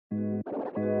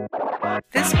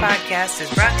This podcast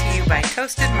is brought to you by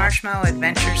Toasted Marshmallow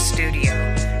Adventures Studio.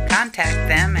 Contact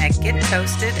them at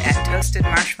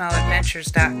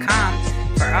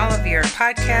gettoasted@toastedmarshmallowadventures.com for all of your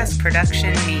podcast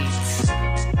production needs.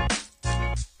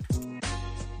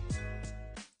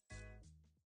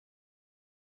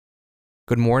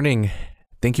 Good morning.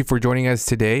 Thank you for joining us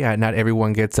today at Not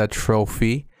Everyone Gets a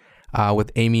Trophy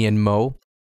with Amy and Mo.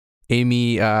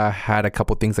 Amy had a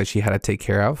couple things that she had to take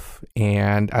care of.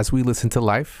 And as we listen to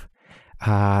life,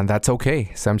 that's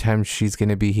okay. Sometimes she's going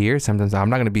to be here. Sometimes I'm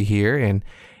not going to be here. And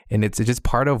it's just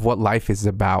part of what life is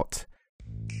about.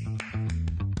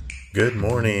 Good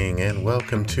morning and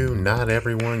welcome to Not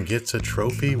Everyone Gets a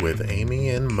Trophy with Amy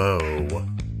and Mo.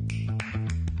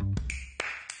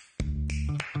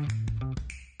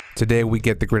 Today we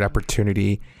get the great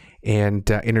opportunity and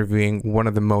interviewing one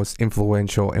of the most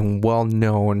influential and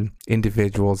well-known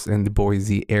individuals in the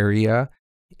Boise area.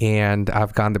 And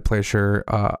I've gotten the pleasure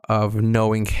of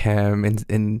knowing him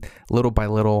and little by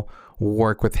little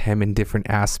work with him in different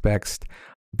aspects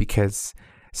because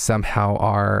somehow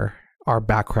our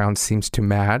background seems to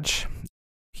match.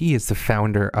 He is the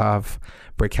founder of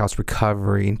Breakhouse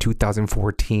Recovery in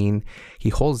 2014. He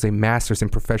holds a master's in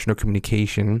professional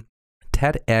communication,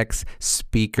 TEDx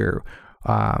speaker.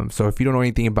 So if you don't know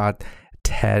anything about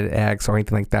TEDx or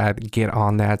anything like that, get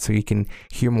on that so you can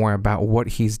hear more about what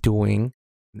he's doing.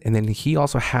 And then he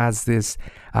also has this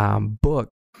book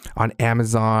on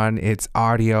Amazon. It's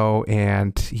audio,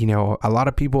 and a lot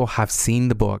of people have seen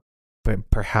the book, but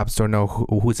perhaps don't know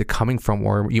who's it coming from,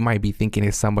 or you might be thinking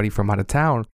it's somebody from out of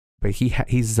town. But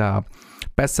he's a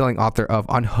best-selling author of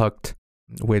Unhooked,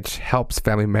 which helps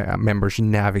family members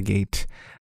navigate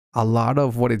a lot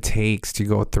of what it takes to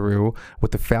go through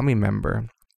with a family member.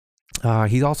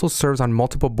 He also serves on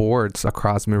multiple boards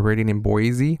across Meridian and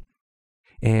Boise.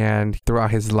 And throughout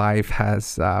his life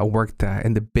has worked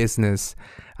in the business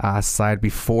side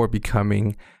before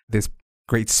becoming this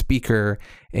great speaker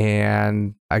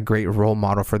and a great role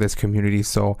model for this community.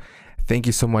 So thank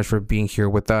you so much for being here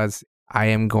with us. I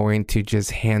am going to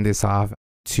just hand this off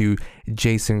to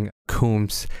Jason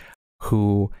Coombs,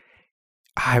 who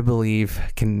I believe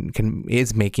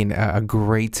is making a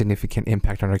great significant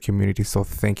impact on our community. So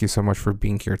thank you so much for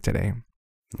being here today.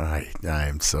 I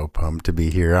am so pumped to be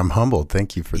here. I'm humbled.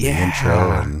 Thank you for the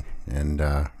intro, and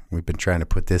we've been trying to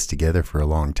put this together for a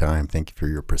long time. Thank you for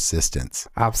your persistence.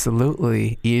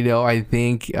 Absolutely. I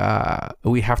think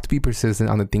we have to be persistent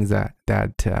on the things that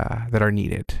are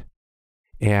needed.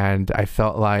 And I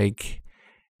felt like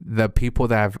the people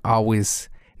that have always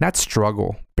not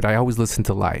struggle, but I always listen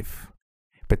to life.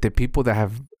 But the people that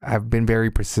have been very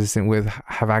persistent with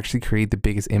have actually created the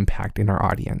biggest impact in our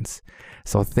audience.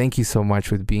 So thank you so much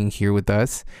for being here with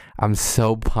us. I'm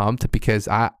so pumped because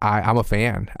I'm a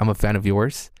fan. I'm a fan of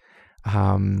yours.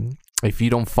 If you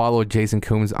don't follow Jason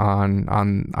Coombs on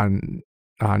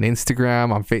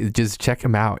Instagram, on Facebook, just check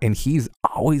him out. And he's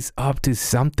always up to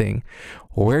something.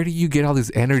 Where do you get all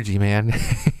this energy, man?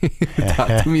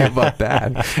 Talk to me about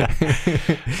that.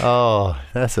 Oh,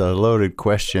 that's a loaded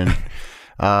question.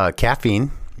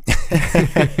 Caffeine.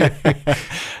 I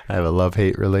have a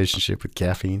love-hate relationship with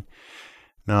caffeine.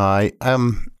 No, I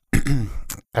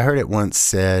heard it once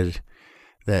said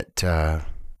that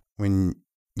when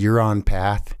you're on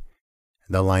path,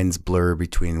 the lines blur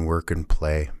between work and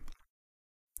play.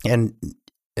 And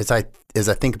as I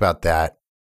think about that,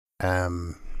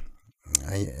 and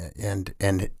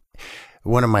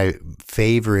one of my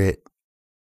favorite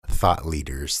thought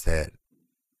leaders that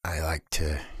I like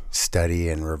to study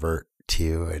and revert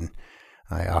to, and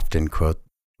I often quote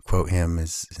him.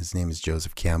 His name is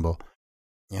Joseph Campbell.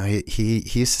 He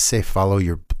used to say, "Follow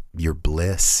your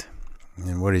bliss."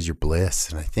 And what is your bliss?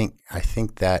 And I think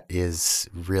that is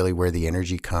really where the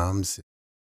energy comes.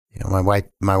 My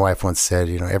wife once said,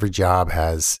 every job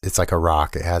it's like a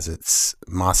rock. It has its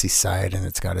mossy side and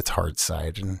it's got its hard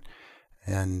side,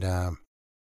 and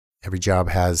every job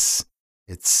has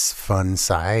its fun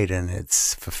side and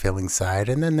its fulfilling side,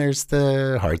 and then there's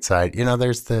the hard side.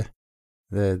 There's the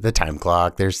time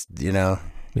clock. There's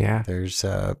there's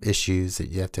issues that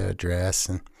you have to address,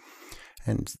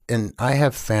 and I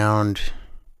have found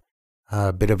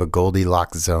a bit of a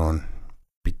Goldilocks zone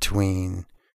between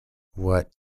what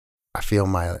I feel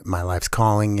my life's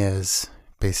calling is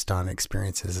based on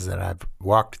experiences that I've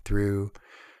walked through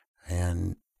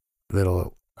and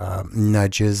little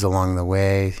nudges along the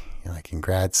way. Like in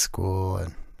grad school,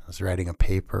 and I was writing a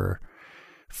paper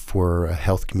for a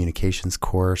health communications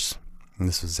course, and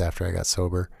this was after I got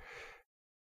sober.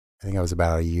 I think I was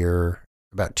about 2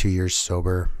 years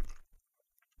sober,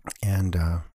 and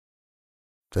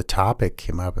the topic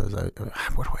came up. I was like,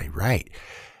 what do I write?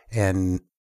 And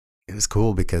it was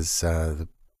cool because it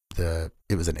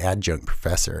was an adjunct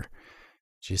professor.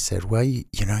 She said, well, you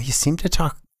seem to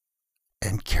talk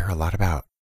and care a lot about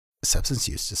substance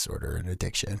use disorder and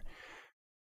addiction.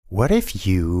 What if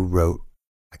you wrote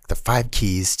like the 5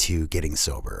 keys to getting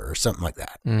sober or something like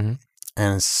that? Mm-hmm.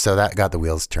 And so that got the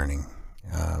wheels turning.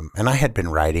 And I had been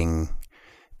writing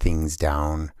things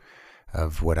down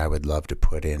of what I would love to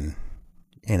put in,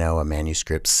 a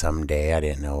manuscript someday. I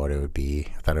didn't know what it would be.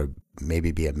 I thought it would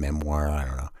maybe be a memoir. I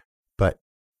don't know. But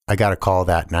I got a call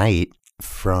that night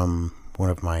from one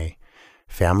of my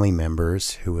family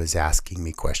members who was asking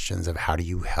me questions of how do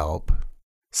you help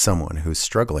someone who's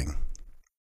struggling.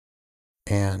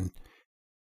 And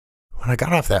when I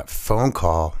got off that phone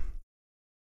call,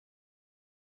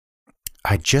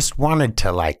 I just wanted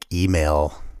to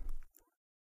email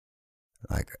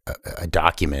a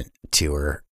document to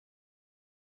her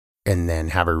and then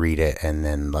have her read it, and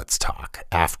then let's talk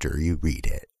after you read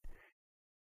it.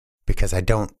 Because I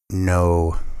don't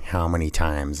know how many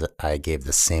times I gave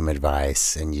the same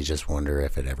advice and you just wonder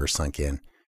if it ever sunk in.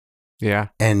 Yeah.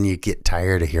 And you get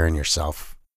tired of hearing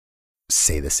yourself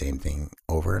say the same thing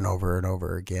over and over and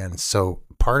over again. So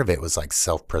part of it was like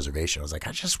self-preservation. I was like,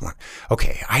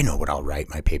 I know what I'll write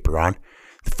my paper on.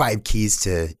 The 5 keys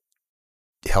to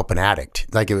help an addict.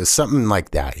 Like it was something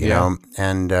like that, you know?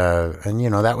 And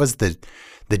that was the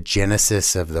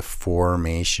genesis of the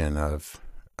formation of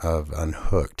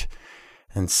Unhooked.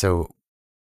 And so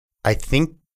I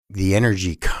think the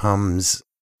energy comes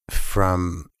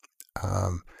from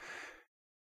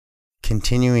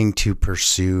continuing to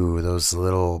pursue those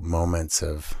little moments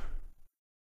of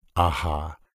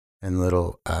aha and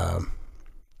little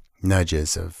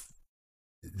nudges of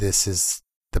this is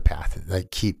the path.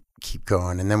 Like keep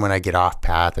going. And then when I get off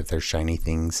path, if there's shiny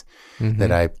things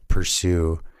that I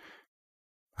pursue,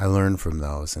 I learn from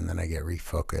those, and then I get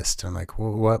refocused. I'm like,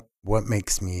 well, what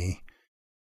makes me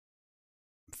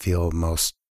feel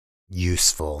most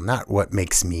useful? Not what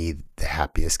makes me the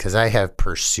happiest, because I have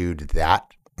pursued that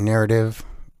narrative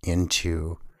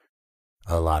into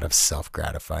a lot of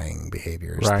self-gratifying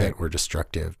behaviors that were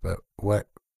destructive. But what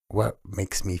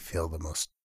makes me feel the most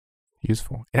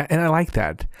useful? And I like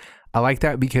that. I like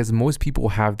that because most people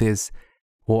have this,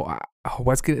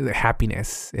 what's good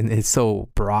happiness, and it's so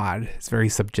broad, it's very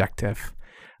subjective.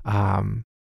 But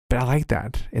I like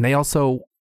that. And I also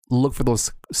look for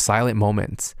those silent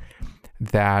moments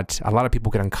that a lot of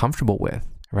people get uncomfortable with,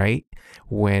 right?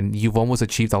 When you've almost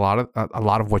achieved a lot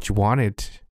of what you wanted,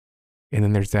 and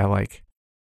then there's that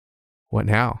what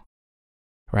now?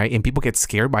 Right? And people get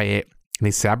scared by it, and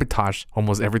they sabotage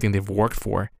almost everything they've worked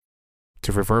for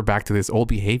to revert back to this old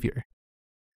behavior,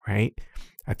 right?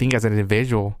 I think as an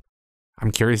individual,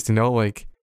 I'm curious to know,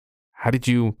 how did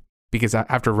you, because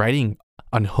after writing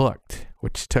Unhooked,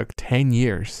 which took 10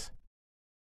 years,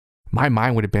 my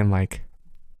mind would have been like,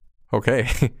 okay,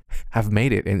 I've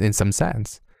made it in some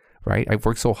sense, right? I've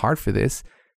worked so hard for this.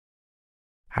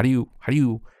 How do you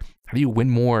win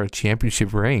more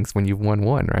championship rings when you've won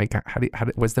one, right?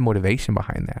 What's the motivation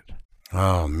behind that?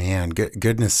 Oh man,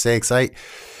 goodness sakes.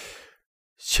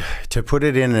 To put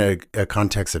it in a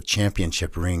context of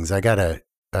championship rings, I gotta,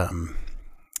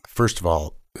 first of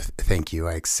all, thank you.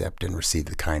 I accept and receive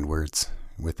the kind words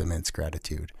with immense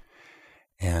gratitude.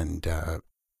 And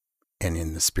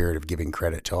in the spirit of giving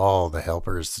credit to all the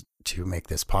helpers to make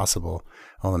this possible,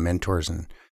 all the mentors. And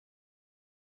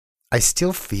I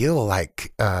still feel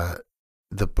like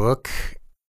the book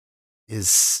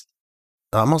is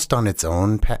almost on its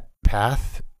own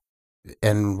path.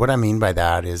 And what I mean by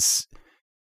that is,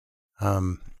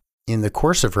 in the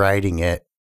course of writing it,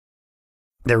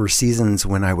 there were seasons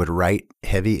when I would write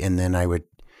heavy, and then I would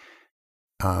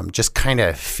just kind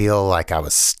of feel like I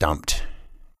was stumped.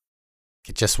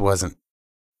 It just wasn't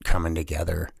coming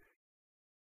together.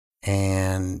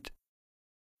 And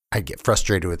I'd get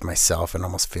frustrated with myself and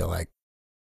almost feel like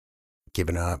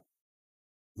giving up,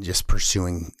 just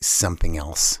pursuing something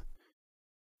else.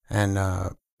 And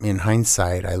in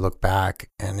hindsight, I look back,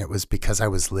 and it was because I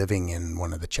was living in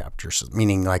one of the chapters,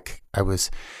 meaning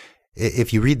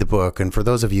if you read the book, and for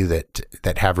those of you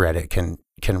that have read it can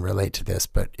relate to this,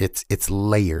 but it's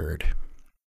layered.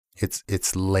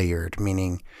 It's layered,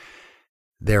 meaning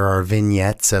there are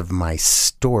vignettes of my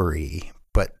story,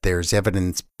 but there's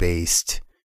evidence-based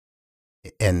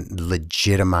and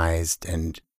legitimized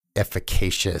and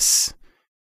efficacious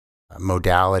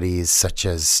modalities such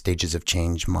as stages of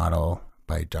change model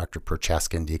by Dr.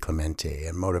 Prochaska and DiClemente,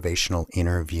 and motivational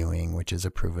interviewing, which is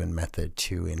a proven method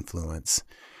to influence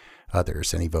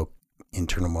others and evoke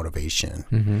internal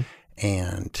motivation,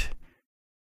 and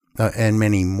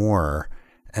many more.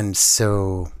 And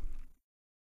so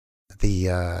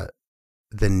the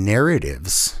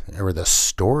narratives or the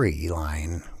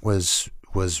storyline was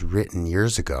written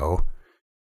years ago,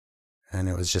 and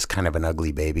it was just kind of an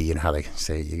ugly baby. You know how they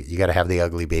say you got to have the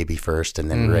ugly baby first and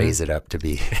then raise it up to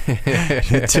be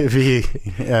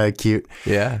cute.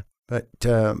 Yeah. But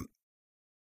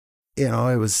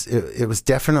it was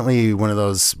definitely one of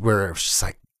those where it was just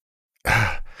like,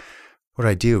 what do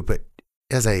I do? But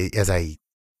as I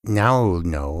now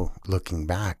know, looking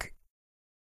back,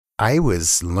 I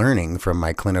was learning from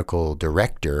my clinical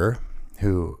director,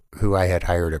 who I had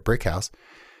hired at Brick House.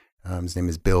 His name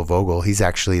is Bill Vogel. He's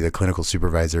actually the clinical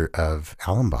supervisor of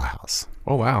Allenbaugh House.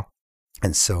 Oh, wow.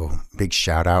 And so big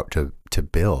shout out to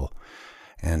Bill.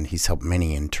 And he's helped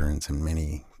many interns and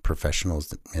many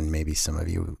professionals, and maybe some of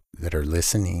you that are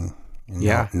listening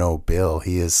know Bill.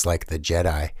 He is like the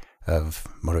Jedi of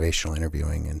motivational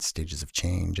interviewing and stages of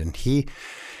change. And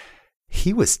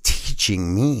he was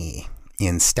teaching me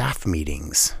in staff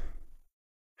meetings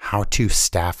how to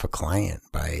staff a client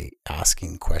by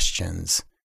asking questions.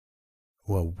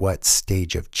 Well, what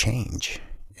stage of change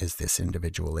is this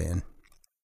individual in?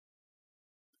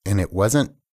 And it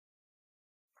wasn't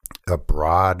a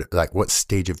broad, like, what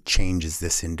stage of change is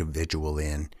this individual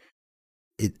in?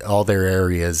 All their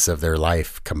areas of their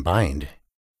life combined.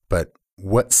 But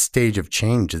what stage of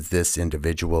change is this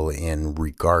individual in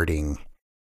regarding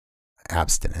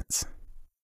abstinence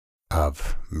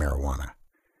of marijuana?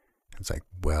 It's like,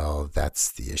 well,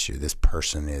 that's the issue. This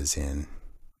person is in,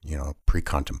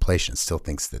 pre-contemplation, still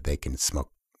thinks that they can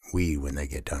smoke weed when they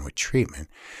get done with treatment.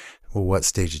 Well, what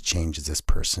stage of change is this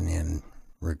person in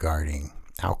regarding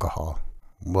alcohol?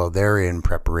 Well, they're in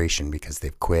preparation because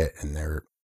they've quit and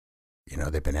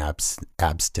they've been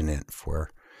abstinent for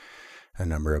a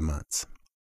number of months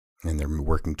and they're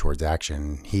working towards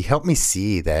action. He helped me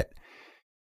see that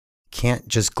can't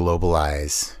just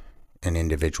globalize an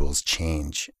individual's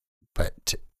change,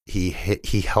 but he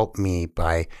helped me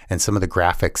and some of the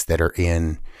graphics that are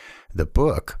in the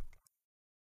book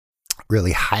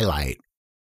really highlight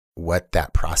what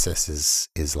that process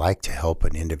is like to help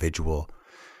an individual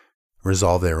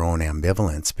resolve their own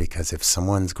ambivalence. Because if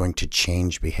someone's going to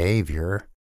change behavior,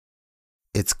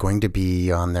 it's going to be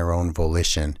on their own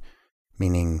volition.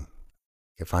 Meaning,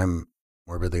 if I'm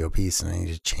morbidly obese and I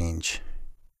need to change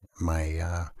my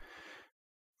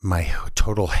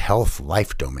total health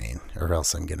life domain, or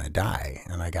else I'm gonna die.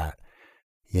 And I got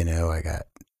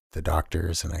the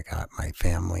doctors and I got my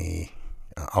family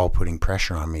all putting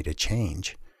pressure on me to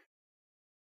change.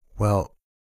 Well,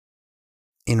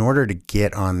 in order to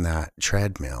get on that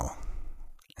treadmill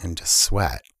and to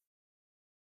sweat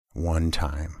one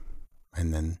time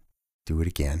and then do it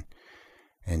again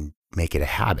and make it a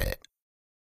habit,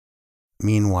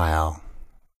 meanwhile,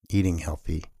 eating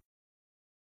healthy,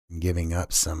 giving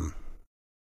up some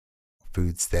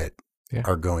foods that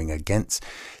are going against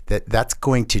that's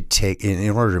going to take, in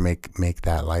order to make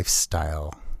that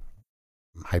lifestyle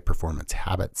high performance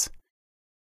habits,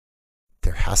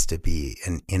 there has to be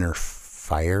an inner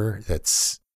fire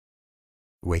that's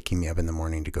waking me up in the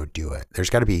morning to go do it. There's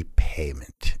got to be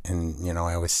payment. And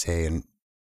I always say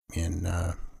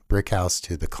in Brick House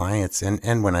to the clients,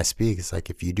 and when I speak, it's like,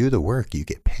 if you do the work, you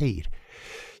get paid.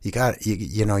 You got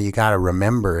to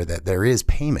remember that there is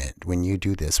payment when you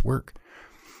do this work.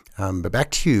 But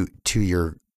back to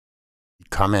your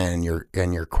comment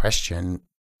and your question,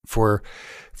 for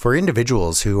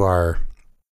individuals who are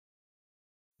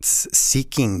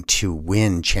seeking to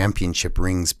win championship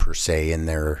rings per se in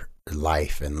their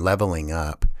life and leveling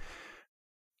up,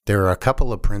 there are a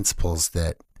couple of principles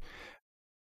that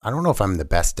I don't know if I'm the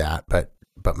best at, but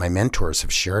my mentors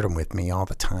have shared them with me all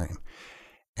the time.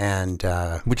 And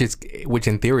which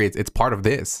in theory it's part of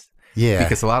this. Yeah.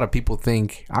 Because a lot of people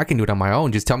think I can do it on my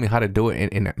own. Just tell me how to do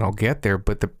it and I'll get there.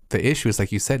 But the issue is,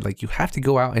 like you said, like, you have to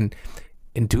go out and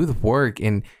do the work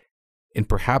and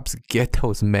perhaps get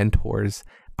those mentors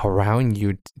around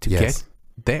you to get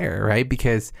there, right?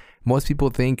 Because most people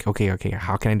think, okay,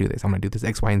 how can I do this? I'm gonna do this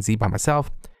X, Y, and Z by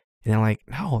myself. And they're like,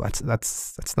 no,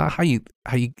 that's not how you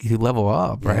level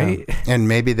up, right? And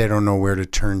maybe they don't know where to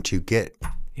turn to get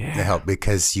the help,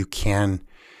 because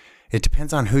it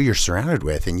depends on who you're surrounded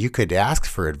with, and you could ask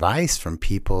for advice from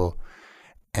people,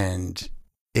 and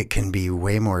it can be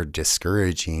way more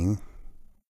discouraging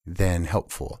than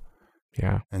helpful.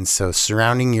 Yeah. And so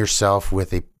surrounding yourself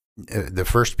with the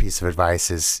first piece of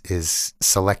advice is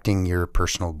selecting your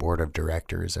personal board of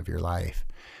directors of your life.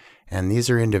 And these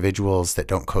are individuals that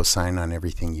don't co-sign on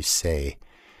everything you say.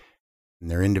 And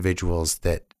they're individuals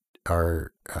that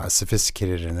are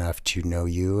sophisticated enough to know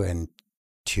you and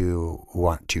to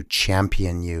want to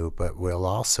champion you, but will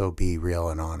also be real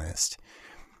and honest.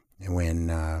 when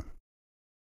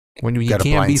you got a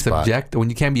can't blind be spot. when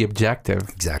you can't be objective.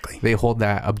 Exactly. They hold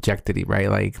that objectivity, right?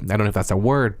 Like, I don't know if that's a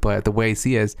word, but the way I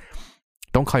see it is,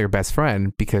 don't call your best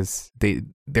friend, because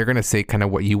they're going to say kind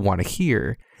of what you want to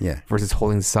hear. Yeah. Versus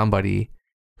holding somebody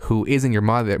who isn't your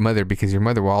mother, because your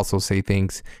mother will also say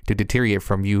things to deteriorate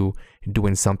from you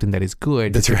doing something that is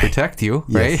good to protect you,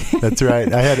 right? Yes, that's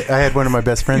right. I had one of my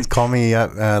best friends call me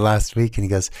up last week, and he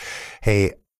goes,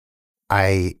 "Hey,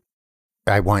 I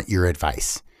want your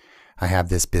advice. I have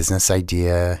this business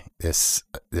idea, this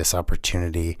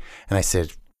opportunity." And I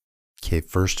said, "Okay,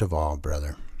 first of all,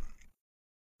 brother,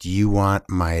 do you want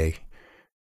my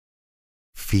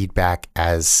feedback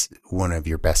as one of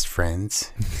your best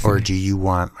friends, or do you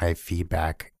want my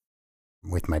feedback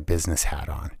with my business hat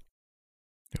on?"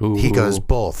 Ooh. He goes,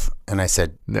 "Both." And I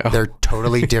said, No. They're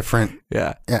totally different.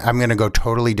 Yeah. I'm going to go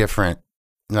totally different.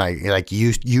 Like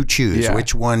you choose. Yeah.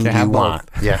 Which one Can't do you have want?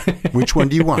 Yeah. Which one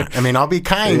do you want? I mean, I'll be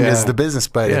kind as the business,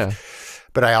 but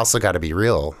but I also got to be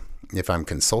real if I'm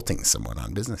consulting someone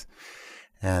on business.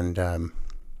 And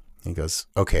he goes,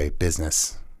 "Okay,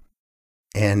 business."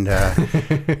 And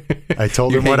I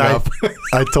told him what I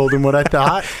told him what I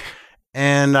thought,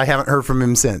 and I haven't heard from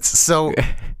him since. So,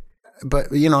 but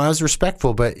I was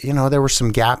respectful, but there were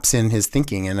some gaps in his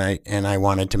thinking, and I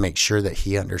wanted to make sure that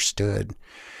he understood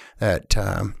that.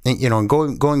 And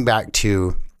going back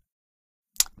to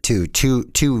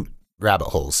two rabbit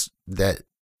holes that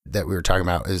we were talking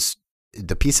about is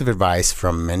the piece of advice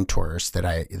from mentors that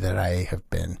I have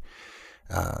been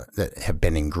that have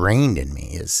been ingrained in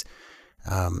me is.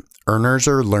 Earners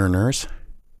are learners.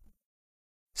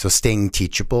 So staying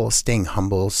teachable, staying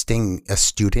humble, staying a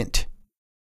student.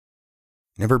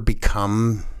 Never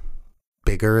become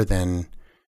bigger than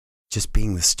just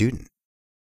being the student.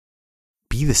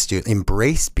 Be the student.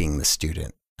 Embrace being the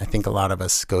student. I think a lot of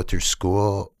us go through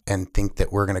school and think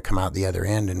that we're going to come out the other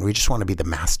end, and we just want to be the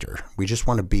master. We just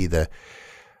want to be the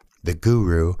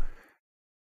guru.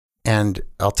 And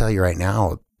I'll tell you right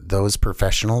now, those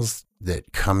professionals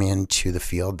that come into the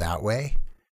field that way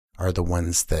are the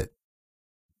ones that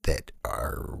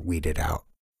are weeded out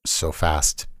so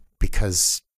fast,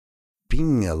 because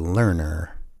being a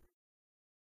learner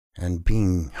and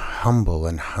being humble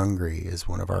and hungry is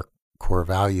one of our core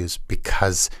values,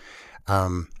 because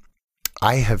I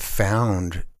have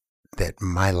found that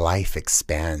my life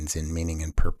expands in meaning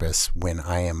and purpose when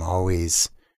I am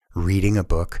always reading a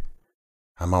book.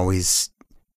 I'm always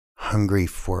hungry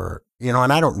for,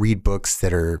 and I don't read books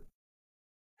that are,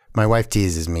 my wife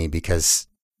teases me because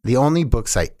the only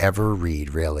books I ever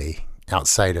read really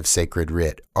outside of sacred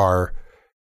writ are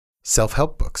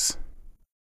self-help books,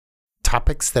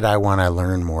 topics that I want to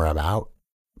learn more about,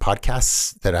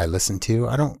 podcasts that I listen to.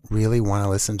 I don't really want to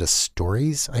listen to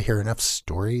stories. I hear enough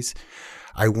stories.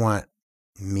 I want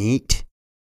meat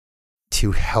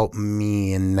to help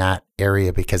me in that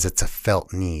area because it's a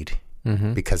felt need,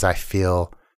 because I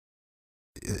feel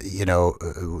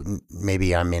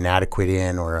maybe I'm inadequate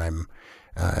in, or I'm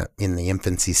in the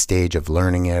infancy stage of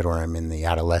learning it, or I'm in the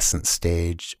adolescent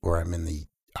stage, or I'm in the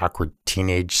awkward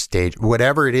teenage stage,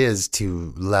 whatever it is,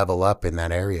 to level up in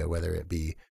that area, whether it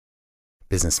be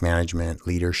business management,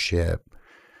 leadership,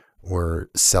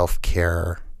 or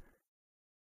self-care,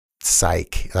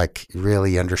 psych, like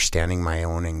really understanding my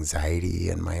own anxiety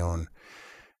and my own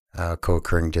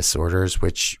co-occurring disorders,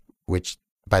 which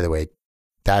by the way,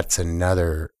 that's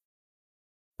another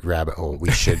rabbit hole we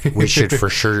should for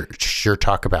sure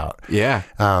talk about. Yeah.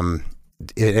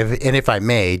 If I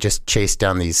may, just chase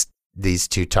down these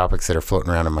two topics that are floating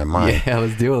around in my mind. Yeah,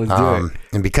 let's do it.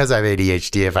 And because I have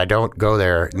ADHD, if I don't go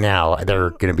there now,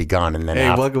 they're going to be gone, and then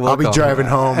I'll be driving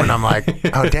home, and I'm like,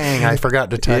 oh dang, I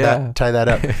forgot to tie that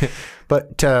up.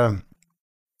 But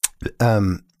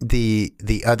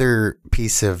the other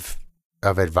piece of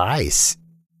advice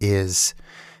is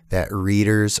that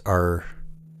leaders are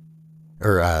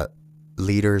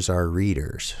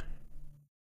readers.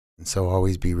 And so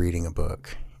always be reading a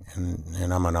book.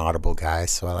 And I'm an Audible guy,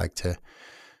 so I like to,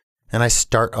 and I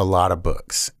start a lot of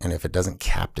books. And if it doesn't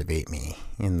captivate me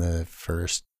in the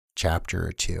first chapter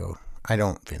or two, I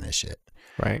don't finish it.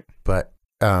 Right. But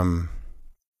I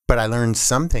learned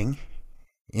something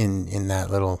in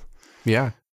that little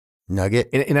nugget.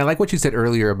 And I like what you said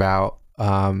earlier about,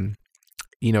 I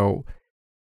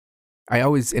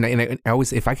always,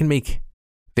 if I can make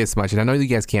this much, and I know you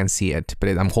guys can't see it, but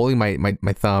I'm holding my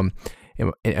thumb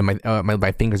and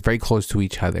my fingers very close to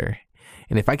each other.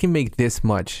 And if I can make this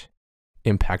much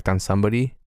impact on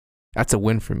somebody, that's a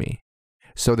win for me.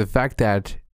 So the fact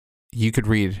that you could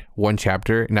read one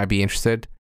chapter and not be interested,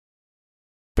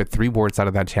 but 3 words out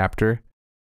of that chapter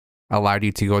allowed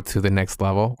you to go to the next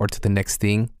level or to the next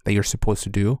thing that you're supposed to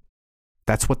do,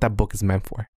 that's what that book is meant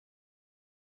for.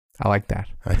 I like that.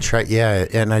 I try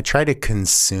to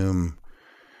consume.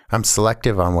 I'm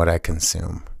selective on what I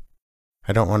consume.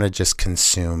 I don't want to just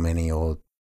consume any old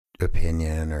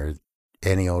opinion or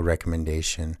any old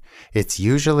recommendation. It's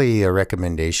usually a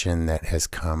recommendation that has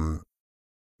come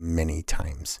many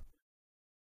times,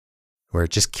 where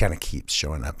it just kind of keeps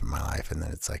showing up in my life, and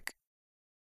then it's like,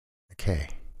 okay.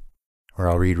 Or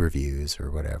I'll read reviews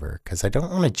or whatever, because I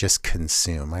don't want to just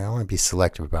consume. I want to be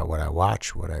selective about what I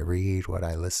watch, what I read, what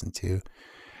I listen to,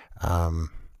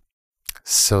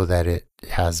 so that it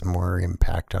has more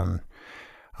impact on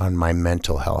my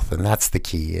mental health. And that's the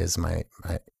key, is my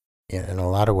in a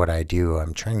lot of what I do,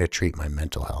 I'm trying to treat my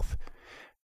mental health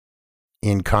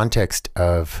in context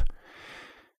of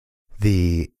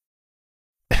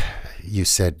you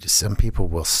said some people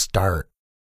will start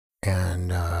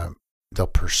and they'll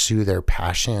pursue their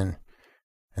passion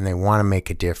and they want to make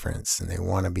a difference and they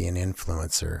want to be an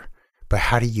influencer. But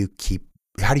how do you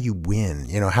win?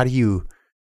 How do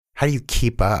you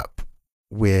keep up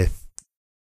with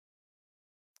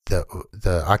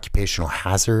the occupational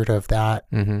hazard of that,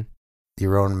 mm-hmm.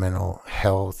 your own mental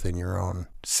health and your own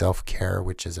self-care,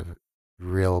 which is a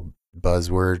real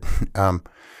buzzword.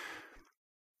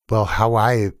 Well, how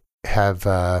I have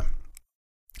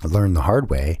learned the hard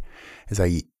way is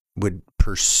I would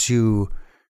pursue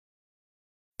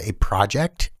a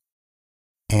project,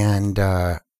 and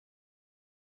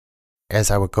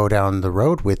as I would go down the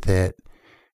road with it,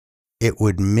 it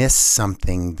would miss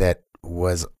something that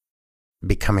was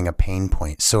becoming a pain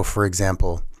point. So, for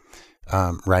example,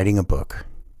 writing a book.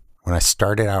 When I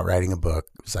started out writing a book,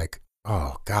 it was like,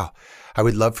 oh, God, I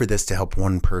would love for this to help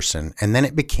one person. And then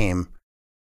it became,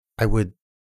 I would,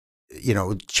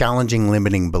 challenging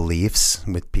limiting beliefs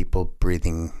with people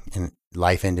breathing in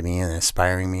life into me and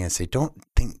inspiring me and say, don't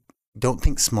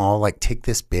think small, like take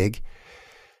this big.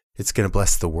 It's going to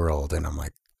bless the world. And I'm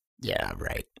like, yeah,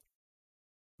 right.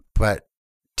 But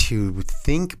to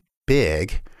think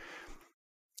big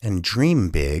and dream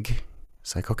big,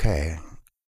 it's like, okay,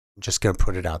 I'm just going to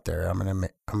put it out there.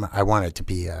 I want it to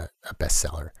be a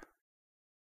bestseller,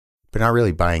 but not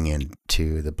really buying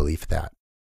into the belief that.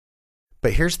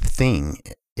 But here's the thing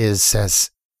is,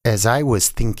 as I was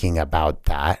thinking about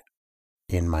that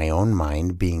in my own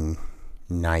mind, being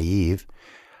naive,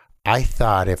 I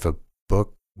thought if a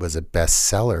book was a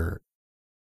bestseller,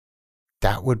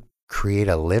 that would create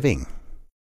a living.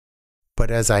 But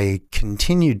as I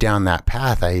continued down that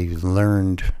path, I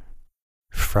learned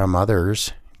from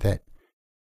others that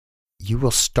you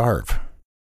will starve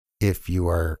if you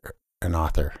are an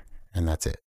author, and that's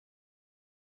it.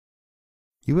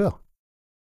 You will.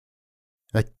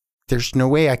 Like, there's no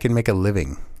way I can make a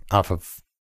living off of,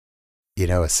 a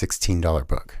 $16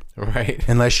 book. Right.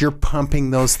 Unless you're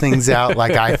pumping those things out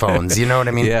like iPhones, you know what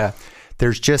I mean? Yeah.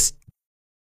 There's just,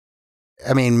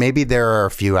 maybe there are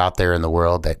a few out there in the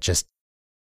world that just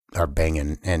are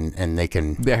banging and they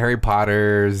can. The Harry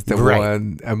Potters, the right.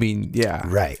 one, yeah.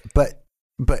 Right. But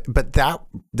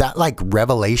that like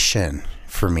revelation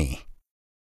for me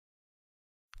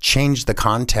changed the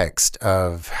context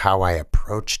of how I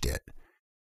approached it.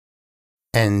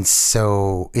 And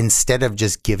so instead of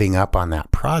just giving up on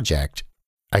that project,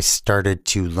 I started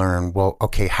to learn, well,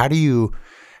 okay, how do you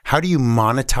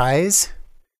monetize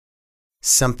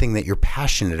something that you're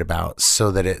passionate about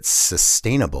so that it's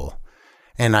sustainable?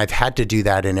 And I've had to do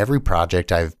that in every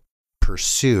project I've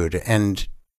pursued, and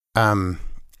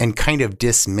kind of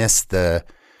dismiss the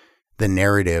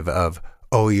narrative of,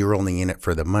 oh, you're only in it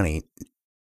for the money,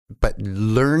 but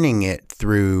learning it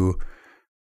through,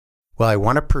 well, I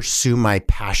want to pursue my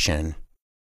passion,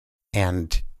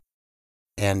 and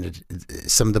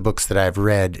some of the books that I've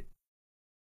read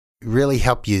really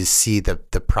help you see the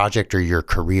project or your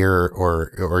career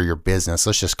or your business.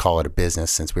 Let's just call it a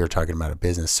business, since we were talking about a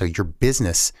business. So your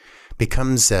business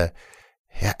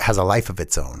has a life of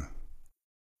its own,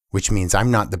 which means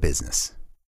I'm not the business.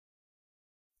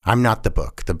 I'm not the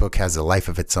book. The book has a life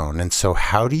of its own. And so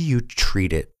how do you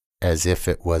treat it as if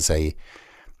it was a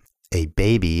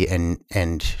baby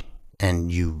and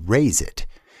you raise it?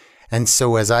 And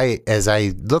so as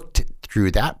I looked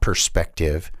through that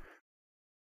perspective,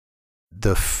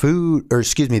 the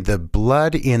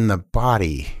blood in the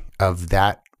body of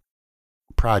that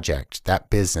project, that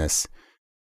business,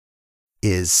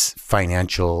 is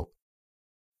financial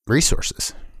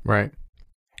resources. Right.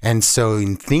 And so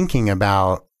in thinking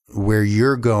about where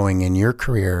you're going in your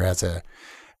career as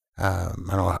I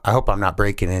hope I'm not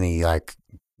breaking any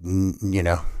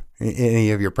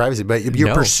any of your privacy, but if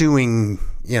you're pursuing,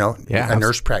 a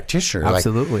nurse practitioner,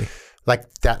 absolutely.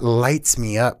 Like that lights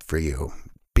me up for you,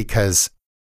 because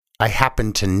I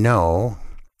happen to know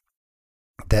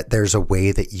that there's a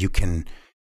way that you can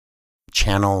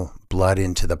channel blood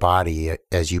into the body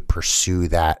as you pursue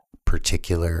that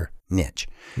particular niche.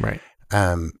 Right.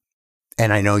 And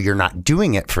I know you're not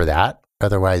doing it for that.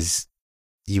 Otherwise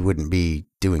you wouldn't be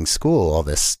doing school all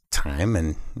this time.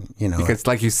 And, because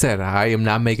like you said, I am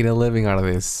not making a living out of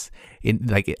this.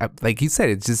 Like you said,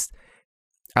 it's just,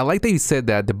 I like that you said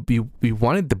that we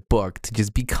wanted the book to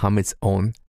just become its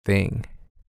own thing.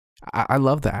 I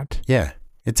love that. Yeah.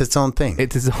 It's its own thing.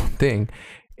 It's its own thing.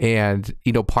 And,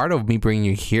 part of me bringing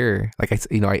you here, like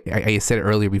I said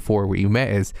earlier before where you met,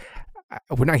 is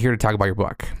we're not here to talk about your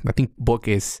book. I think book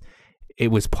it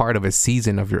was part of a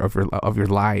season of your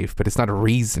life, but it's not a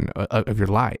reason of your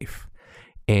life.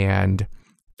 And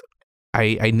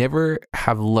I never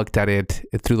have looked at it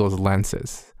through those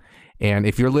lenses. And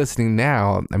if you're listening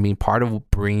now, I mean, part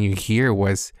of bringing you here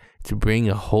was to bring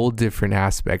a whole different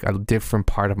aspect, a different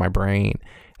part of my brain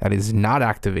that is not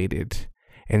activated,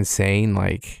 and saying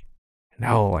like,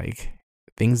 no, like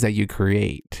things that you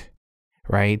create,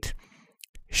 right,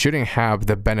 shouldn't have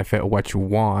the benefit of what you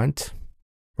want,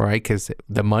 right? Because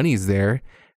the money's there,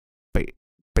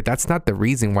 but that's not the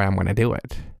reason why I'm going to do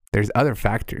it. There's other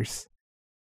factors.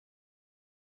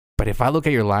 But if I look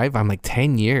at your life, I'm like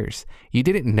 10 years. You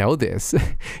didn't know this.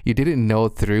 You didn't know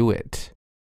through it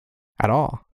at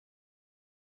all.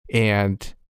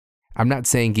 And I'm not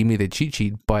saying give me the cheat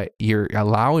sheet, but you're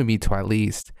allowing me to at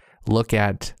least look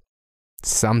at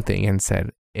something and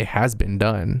said, it has been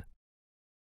done.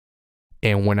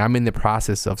 And when I'm in the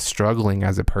process of struggling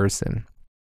as a person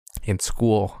in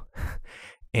school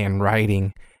and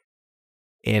writing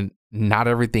and not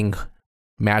everything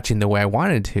matching the way I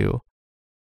wanted to,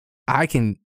 I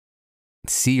can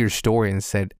see your story and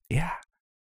said, yeah,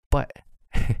 but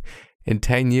in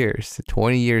 10 years,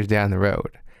 20 years down the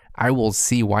road, I will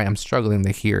see why I'm struggling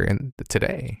to here and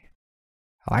today.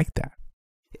 I like that.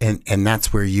 And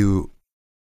that's where you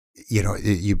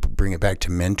bring it back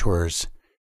to mentors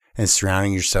and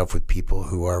surrounding yourself with people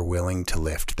who are willing to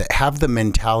lift, that have the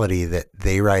mentality that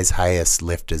they rise highest,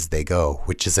 lift as they go,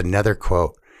 which is another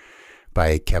quote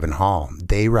by Kevin Hall.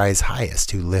 They rise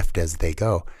highest who lift as they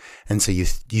go. And so you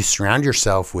surround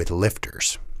yourself with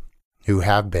lifters who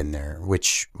have been there,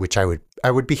 which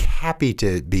I would be happy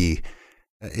to be,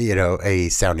 a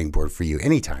sounding board for you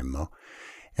anytime, Mo.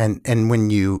 And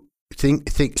when you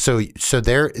think so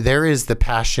there is the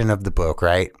passion of the book,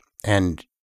 right? And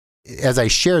as I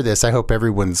share this, I hope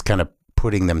everyone's kind of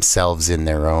putting themselves in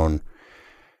their own,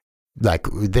 like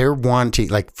they're wanting,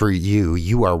 like for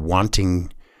you are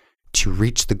wanting to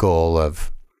reach the goal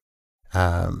of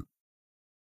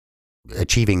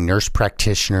achieving nurse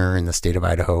practitioner in the state of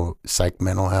Idaho, psych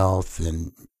mental health,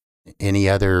 and any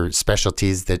other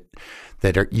specialties that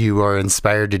you are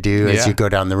inspired to do as you go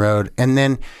down the road, and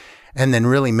then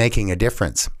really making a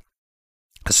difference.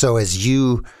 So as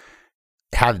you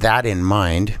have that in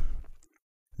mind,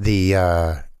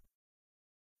 with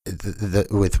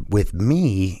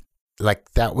me,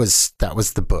 like that was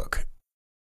the book.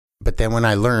 But then when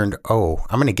I learned, I'm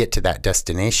going to get to that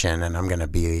destination, and I'm going to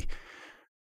be,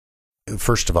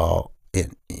 first of all,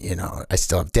 I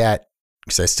still have debt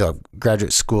because I still have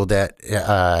graduate school debt.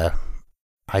 I'm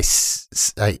going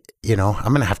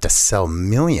to have to sell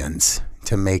millions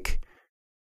to make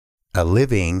a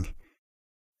living.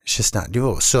 It's just not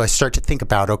doable. So I start to think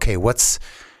about, okay, what's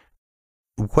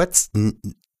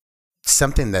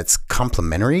something that's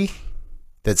complementary,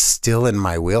 that's still in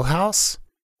my wheelhouse,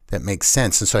 that makes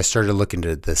sense. And so I started looking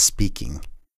into the speaking,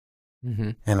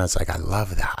 and I was like, I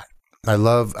love that. I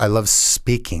love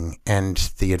speaking. And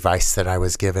the advice that I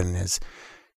was given is,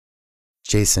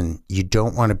 Jason, you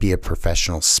don't want to be a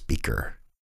professional speaker.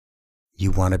 You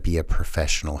want to be a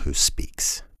professional who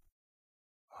speaks.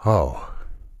 Oh,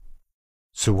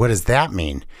 so what does that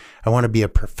mean? I want to be a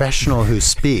professional who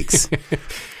speaks.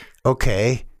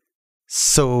 Okay.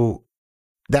 So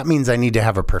that means I need to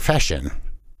have a profession.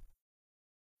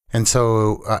 And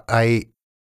so I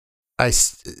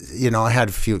had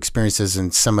a few experiences,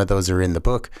 and some of those are in the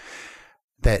book,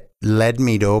 that led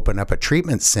me to open up a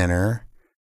treatment center,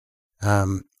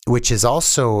 which is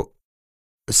also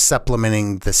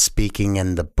supplementing the speaking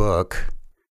and the book.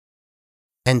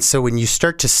 And so when you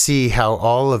start to see how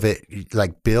all of it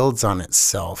like builds on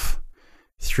itself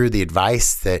through the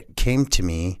advice that came to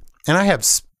me, and I have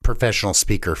professional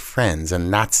speaker friends,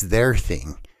 and that's their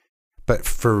thing. But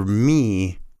for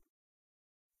me,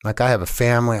 like I have a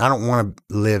family, I don't want to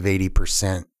live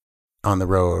 80% on the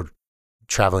road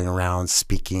traveling around,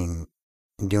 speaking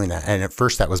and doing that. And at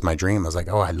first that was my dream. I was like,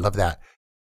 oh, I love that.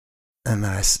 And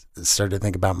then I started to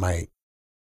think about my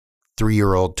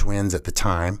 3-year-old twins at the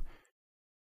time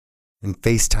and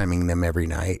FaceTiming them every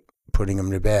night, putting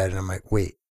them to bed. And I'm like,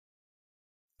 wait,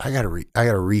 I gotta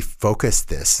refocus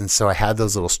this. And so I had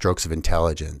those little strokes of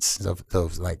intelligence.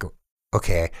 Those like,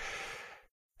 okay,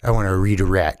 I want to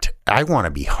redirect. I want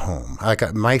to be home.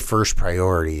 Like my first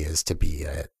priority is to be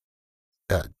a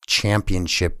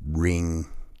championship ring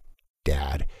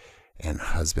dad and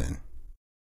husband.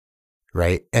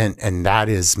 Right. And that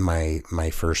is my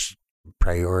first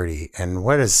priority. And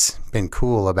what has been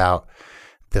cool about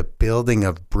the building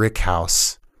of Brick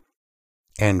House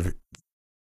and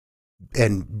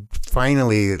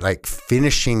finally like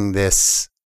finishing this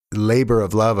labor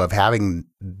of love of having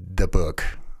the book,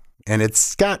 and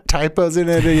it's got typos in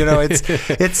it, you know,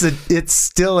 it's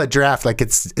still a draft, like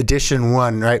it's edition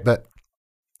 1, right? But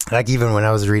like even when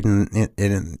I was reading it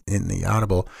in the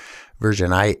Audible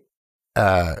version, I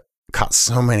caught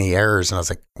so many errors, and I was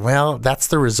like, well, that's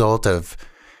the result of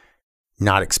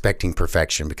not expecting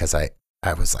perfection, because I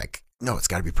was like, no, it's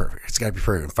got to be perfect. It's got to be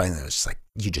perfect. And finally, I was just like,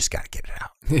 you just got to get it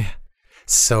out. Yeah.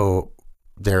 So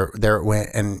there it went,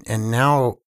 and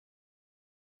now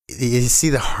you see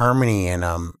the harmony. And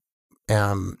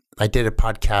I did a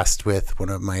podcast with one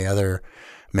of my other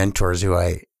mentors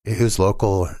who's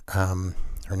local.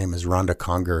 Her name is Rhonda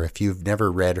Conger. If you've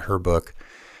never read her book,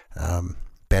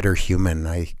 Better Human,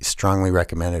 I strongly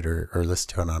recommend it, or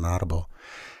listen to it on Audible.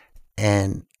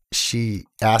 And she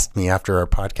asked me after our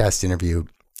podcast interview,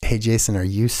 hey, Jason, are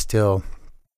you still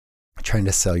trying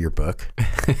to sell your book?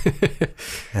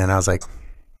 And I was like,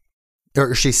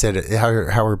 or she said, how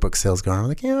are book sales going? I'm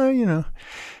like, yeah, you know.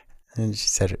 And she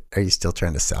said, are you still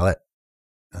trying to sell it?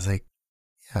 I was like,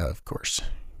 yeah, of course,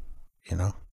 you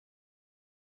know.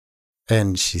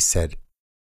 And she said,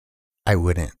 I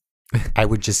wouldn't. I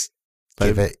would just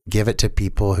give it to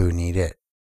people who need it,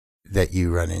 that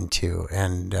you run into,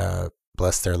 and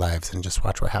bless their lives, and just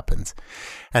watch what happens.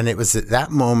 And it was at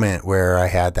that moment where I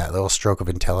had that little stroke of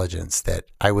intelligence that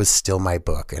I was still my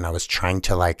book, and I was trying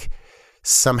to like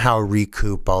somehow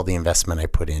recoup all the investment I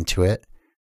put into it,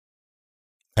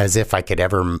 as if I could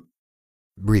ever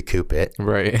recoup it.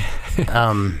 Right.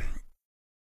 And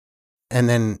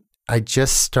then I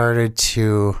just started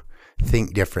to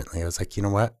think differently. I was like, you know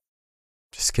what?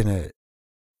 Just going to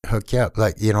hook you up.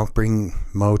 Like, you know, bring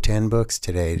Mo 10 books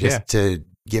today just to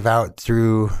give out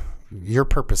through your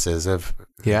purposes of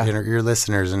your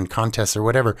listeners and contests or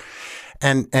whatever.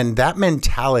 And that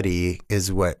mentality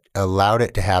is what allowed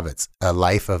it to have a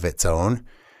life of its own.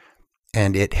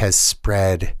 And it has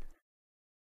spread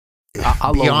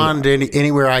beyond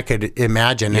anywhere I could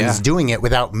imagine, and is doing it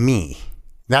without me.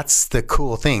 That's the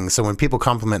cool thing. So when people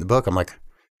compliment the book, I'm like,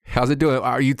 how's it doing?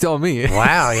 Are you telling me?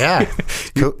 Wow, yeah.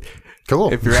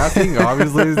 Cool. If you're asking,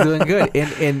 obviously it's doing good.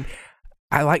 And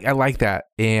I like that.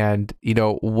 And, you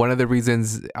know, one of the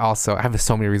reasons also, I have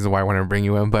so many reasons why I want to bring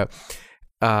you in, but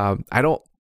I don't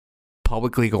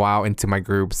publicly go out into my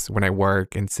groups when I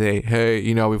work and say, hey,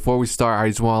 you know, before we start, I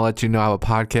just want to let you know I have a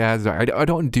podcast. I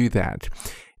don't do that.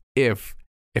 If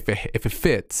it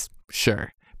fits,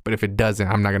 sure. But if it doesn't,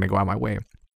 I'm not going to go out my way.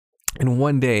 And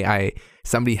one day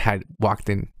somebody had walked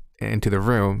into the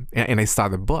room, and I saw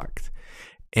the book,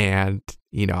 and,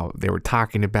 you know, they were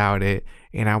talking about it,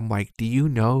 and I'm like, do you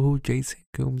know who Jason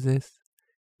Coombs is?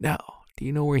 No. Do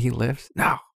you know where he lives?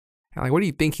 No. I'm like, where do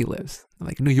you think he lives? I'm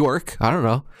like, New York. I don't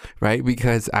know. Right?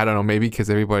 Because I don't know, maybe because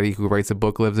everybody who writes a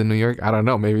book lives in New York. I don't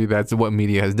know. Maybe that's what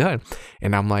media has done.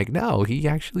 And I'm like, no, he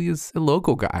actually is a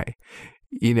local guy.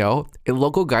 You know, a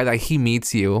local guy that he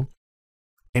meets you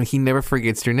and he never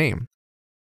forgets your name.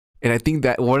 And I think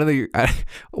that one of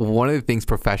the things,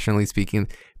 professionally speaking,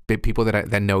 people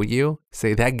that know you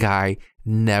say that guy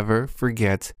never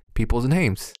forgets people's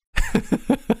names.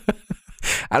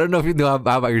 I don't know if you know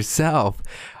about yourself,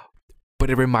 but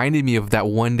it reminded me of that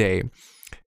one day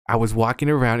I was walking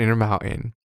around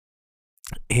Intermountain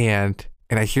and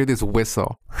I hear this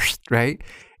whistle, right?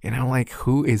 And I'm like,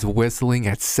 who is whistling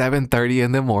at 7:30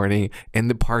 in the morning in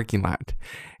the parking lot?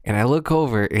 And I look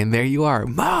over, and there you are,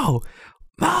 Mo.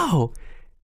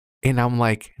 And I'm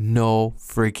like, no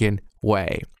freaking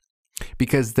way.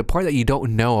 Because the part that you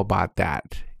don't know about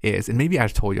that is, and maybe I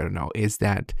told you I don't know, is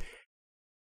that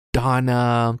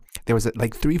Donna, there was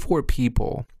like 3-4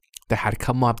 people that had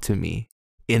come up to me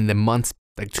in the months,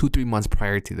 like 2-3 months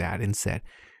prior to that, and said,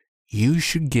 you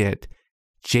should get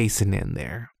Jason in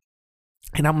there.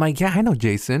 And I'm like, yeah, I know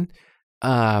Jason.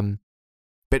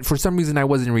 But for some reason I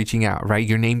wasn't reaching out, right?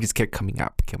 Your name just kept coming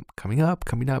up.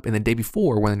 And the day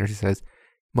before, one of the nurses says,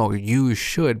 Mo, you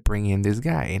should bring in this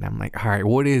guy. And I'm like, all right,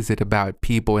 what is it about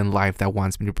people in life that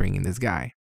wants me to bring in this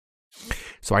guy?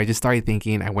 So I just started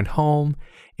thinking. I went home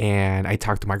and I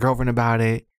talked to my girlfriend about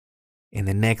it. And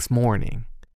the next morning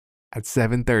at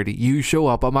 7:30, you show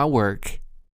up at my work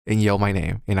and yell my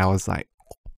name. And I was like,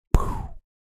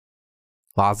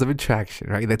 laws of attraction,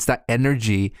 right? That's that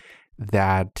energy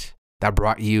that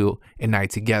brought you and I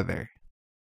together.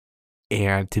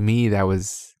 And to me, that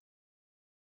was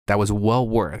well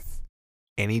worth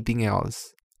anything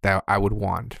else that I would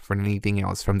want for anything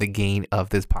else from the gain of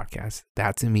this podcast.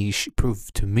 That to me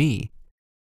proved to me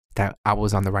that I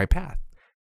was on the right path.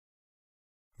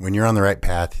 When you're on the right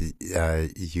path,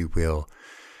 you will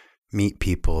meet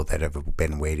people that have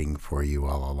been waiting for you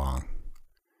all along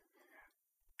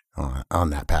on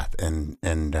that path. And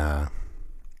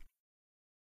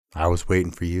I was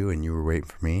waiting for you and you were waiting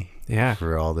for me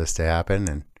for all this to happen.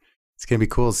 And it's going to be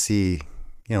cool to see,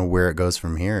 where it goes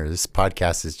from here. This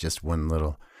podcast is just one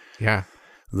little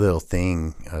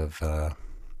thing of,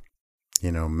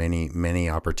 many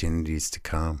opportunities to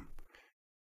come.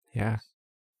 Yeah.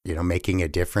 Making a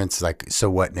difference. Like, so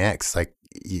what next? Like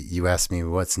you asked me,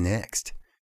 what's next?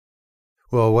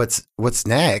 Well, what's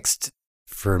next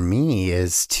for me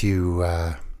is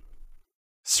to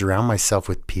surround myself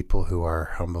with people who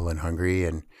are humble and hungry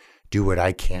and do what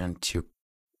I can to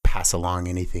pass along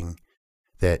anything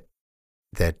that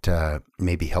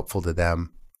may be helpful to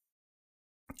them,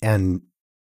 and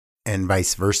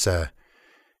vice versa.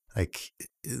 Like,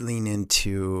 lean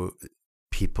into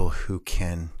people who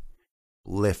can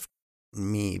lift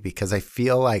me, because I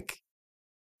feel like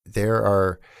there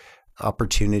are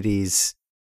opportunities,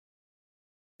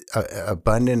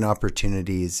 abundant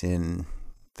opportunities in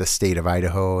the state of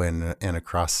Idaho and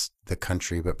across the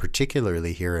country, but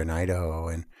particularly here in Idaho.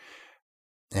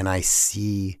 And I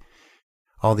see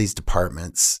all these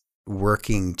departments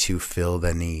working to fill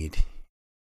the need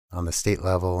on the state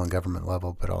level and government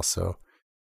level, but also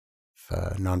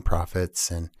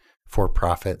nonprofits and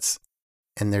for-profits.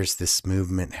 And there's this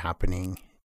movement happening,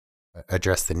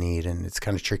 address the need. And it's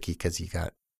kind of tricky because you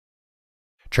got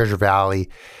Treasure Valley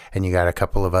and you got a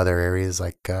couple of other areas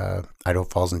like Idaho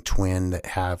Falls and Twin that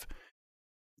have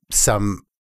some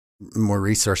more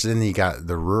resources. And then you got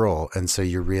the rural. And so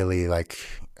you're really like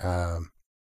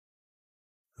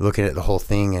looking at the whole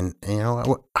thing. And,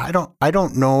 I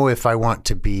don't know if I want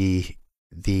to be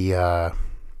the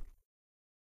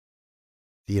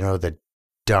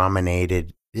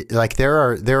dominated. Like,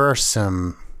 there are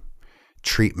some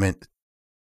treatment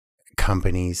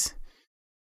companies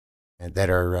that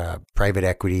are private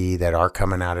equity that are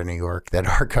coming out of New York, that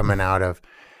are coming out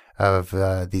of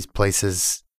these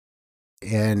places,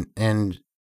 and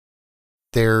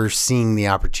they're seeing the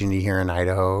opportunity here in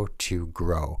Idaho to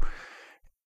grow.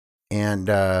 And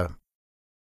they're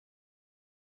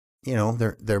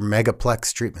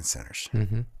megaplex treatment centers.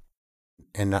 Mm-hmm.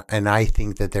 And I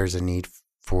think that there's a need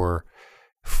for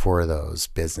those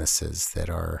businesses that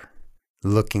are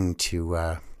looking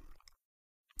to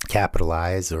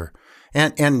capitalize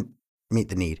and meet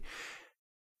the need.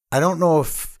 I don't know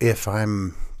if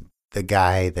I'm the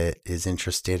guy that is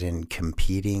interested in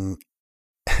competing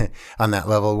on that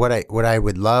level. What I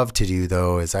would love to do,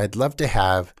 though, is I'd love to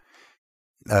have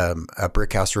a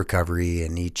brick house recovery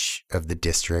in each of the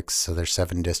districts. So there's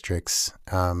 7 districts,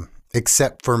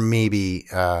 except for maybe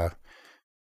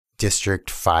District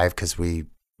 5, because we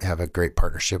have a great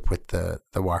partnership with the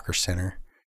Walker Center,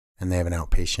 and they have an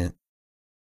outpatient.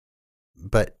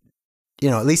 But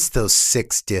at least those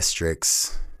 6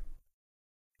 districts,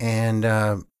 and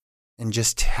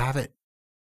just have it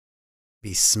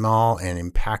be small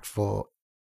and impactful,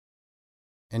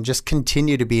 and just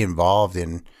continue to be involved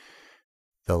in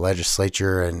the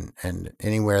legislature and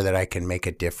anywhere that I can make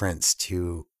a difference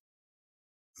to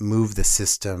move the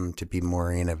system to be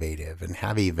more innovative, and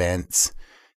have events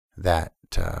that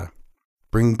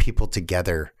bring people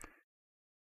together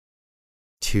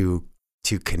to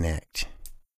connect.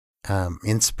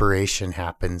 Inspiration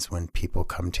happens when people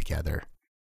come together.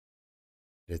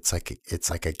 It's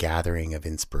like a gathering of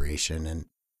inspiration. And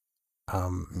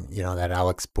that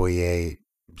Alex Boyer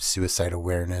suicide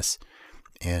awareness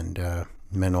and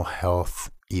mental health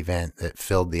event that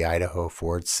filled the Idaho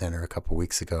Ford Center a couple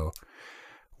weeks ago.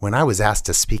 When I was asked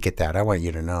to speak at that, I want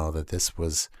you to know that this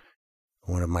was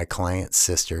one of my client's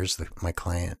sisters. My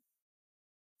client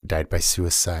died by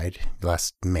suicide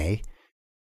last May.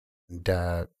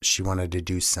 And she wanted to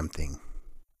do something.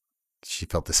 She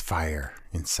felt this fire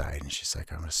inside, and she's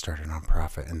like, I'm going to start a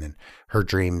nonprofit. And then her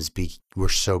dreams were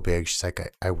so big. She's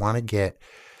like, I want to get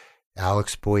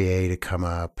Alex Boyer to come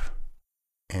up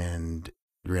and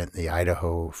rent the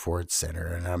Idaho Ford Center.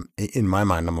 And in my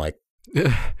mind, I'm like,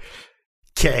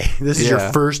 okay, this is your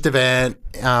first event.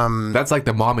 That's like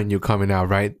the mom in you coming out,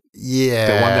 right? Yeah.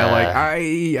 The one that like, are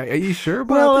you sure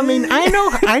about Well, this? I mean,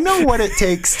 I know what it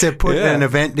takes to put an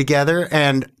event together,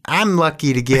 and I'm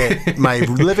lucky to get my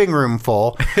living room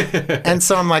full. And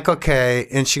so I'm like, okay.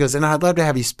 And she goes, and I'd love to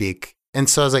have you speak. And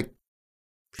so I was like,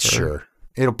 sure.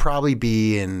 It'll probably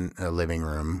be in a living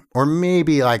room or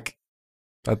maybe like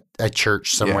a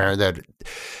church somewhere that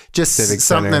just Civic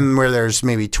something center. where there's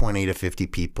maybe 20 to 50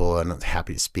 people, and I'm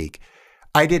happy to speak.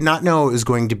 I did not know it was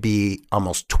going to be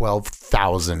almost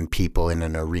 12,000 people in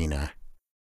an arena.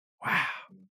 Wow.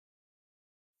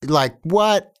 Like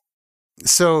what?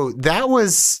 So that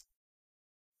was,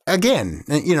 again,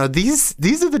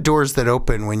 these are the doors that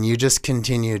open when you just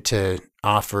continue to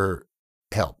offer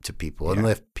help to people and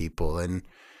lift people, and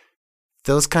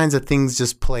those kinds of things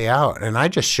just play out. And I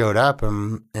just showed up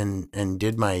and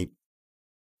did my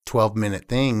 12-minute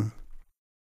thing,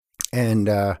 and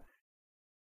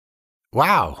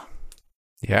wow,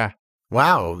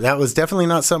 that was definitely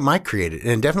not something I created,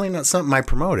 and definitely not something I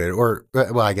promoted, or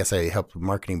well, I guess I helped with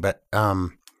marketing, but that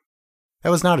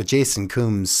was not a Jason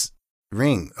Coombs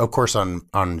ring. Of course,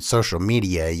 on social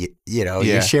media,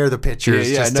 you share the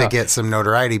pictures to get some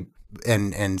notoriety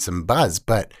and some buzz,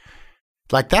 but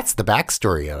like that's the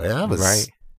backstory of it.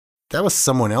 That was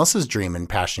someone else's dream and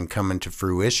passion coming to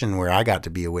fruition, where I got to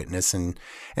be a witness and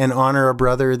honor a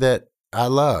brother that I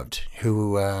loved,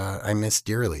 who I miss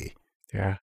dearly.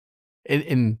 Yeah.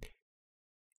 In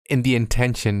the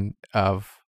intention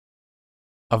of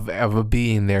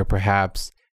being there,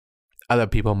 perhaps other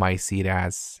people might see it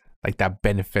as like that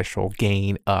beneficial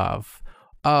gain of,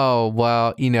 oh,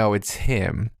 well, it's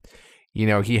him.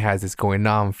 He has this going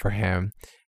on for him.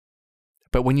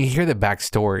 But when you hear the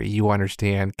backstory, you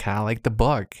understand kind of like the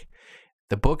book.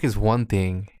 The book is one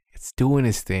thing. It's doing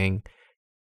its thing.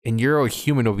 And you're a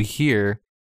human over here.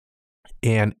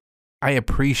 And I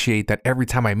appreciate that every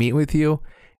time I meet with you,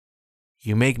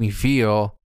 you make me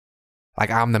feel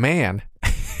like I'm the man.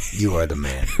 You are the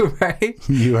man. Right?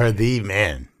 You are the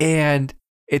man. And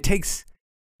it takes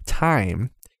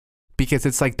time, because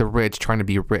it's like the rich trying to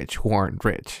be rich who aren't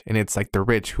rich. And it's like the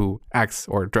rich who acts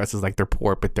or dresses like they're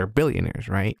poor, but they're billionaires,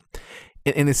 right?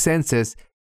 In the sense is,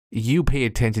 you pay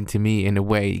attention to me in a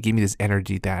way, you give me this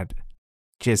energy that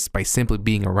just by simply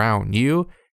being around you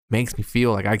makes me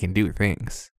feel like I can do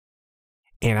things.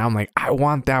 And I'm like, I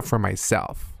want that for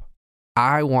myself.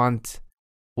 I want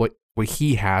what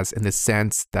he has, in the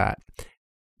sense that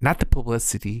not the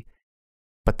publicity,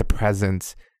 but the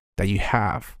presence that you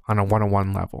have on a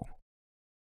one-on-one level.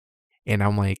 And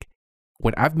I'm like,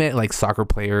 when I've met like soccer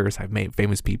players, I've met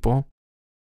famous people,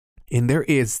 and there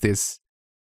is this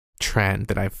trend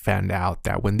that I've found out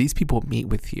that when these people meet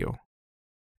with you,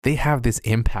 they have this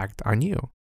impact on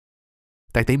you.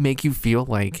 Like they make you feel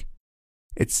like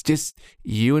it's just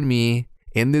you and me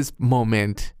in this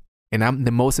moment, and I'm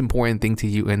the most important thing to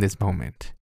you in this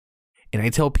moment. And I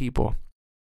tell people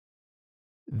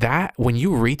that when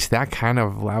you reach that kind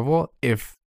of level,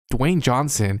 if Dwayne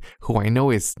Johnson, who I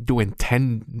know is doing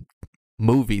 10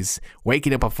 movies,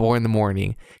 waking up at 4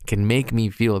 a.m, can make me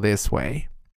feel this way,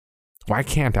 why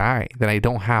can't I? That I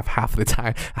don't have half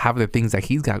the things that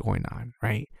he's got going on,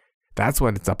 right? That's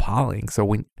when it's appalling. So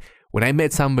when I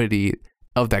met somebody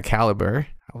of that caliber,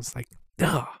 I was like,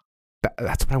 ugh,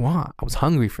 that's what I want. I was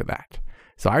hungry for that.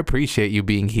 So I appreciate you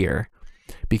being here,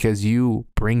 because you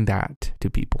bring that to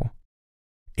people.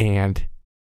 And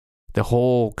the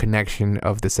whole connection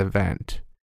of this event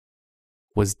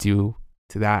was due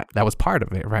to that. That was part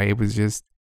of it, right? It was just,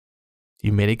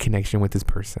 you made a connection with this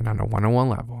person on a one-on-one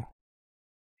level.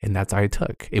 And that's how I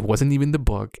took. It wasn't even the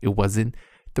book. It wasn't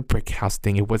the brick house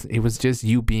thing. It was just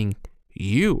you being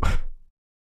you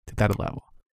to that level.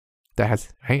 That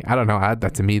has, hey, I don't know.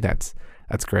 That to me, that's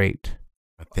great.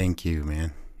 Thank you,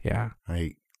 man. Yeah.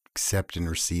 I accept and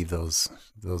receive those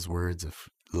words of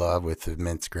love with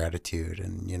immense gratitude.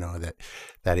 And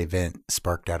that event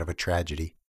sparked out of a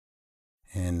tragedy,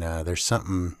 and there's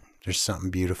something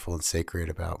beautiful and sacred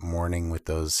about mourning with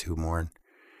those who mourn,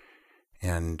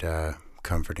 and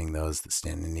comforting those that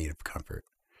stand in need of comfort.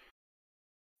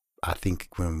 I think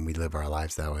when we live our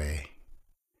lives that way,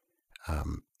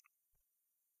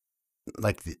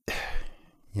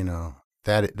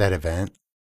 that event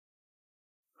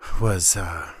was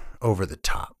over the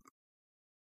top.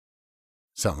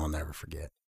 Something I'll never forget.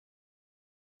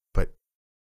 But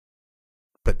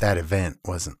that event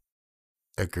wasn't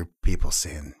a group of people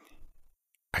saying,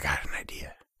 I got an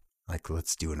idea. Like,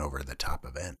 let's do an over-the-top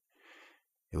event.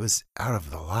 It was out of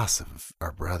the loss of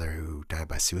our brother who died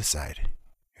by suicide,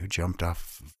 who jumped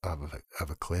off of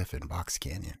a cliff in Box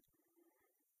Canyon,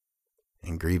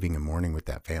 and grieving and mourning with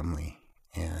that family,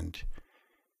 and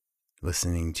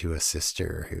listening to a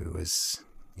sister who was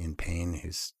in pain,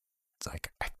 who's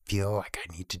like, I feel like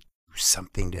I need to do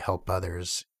something to help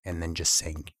others, and then just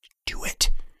saying, do it.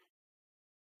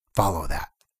 Follow that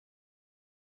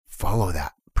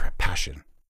passion.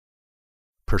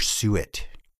 Pursue it.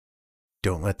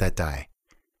 Don't let that die.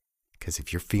 Because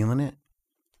if you're feeling it,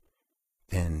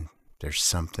 then there's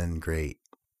something great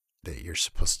that you're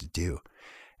supposed to do.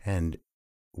 And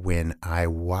when I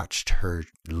watched her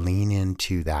lean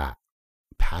into that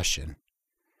passion,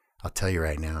 I'll tell you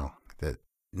right now that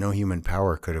no human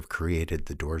power could have created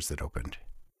the doors that opened.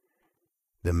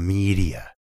 The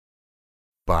media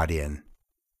bought in,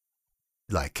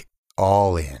 like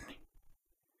all in.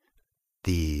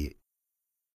 The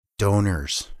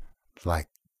donors, like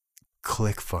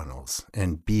ClickFunnels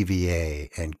and BVA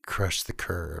and Crush the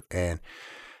Curve and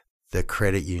the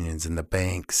credit unions and the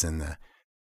banks and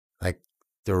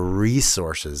the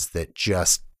resources that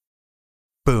just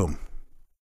boom.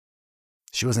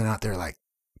 She wasn't out there like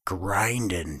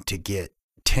grinding to get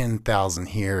 10,000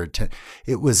 here.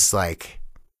 It was like,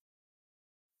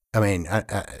 I mean,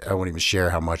 I won't even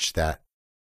share how much that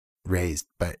raised,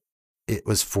 but it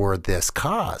was for this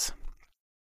cause.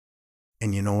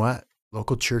 And you know what?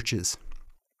 Local churches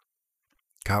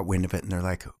got wind of it and they're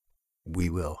like, we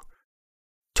will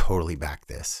totally back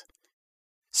this.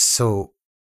 So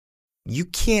you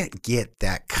can't get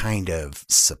that kind of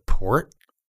support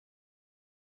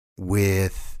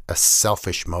with a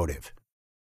selfish motive.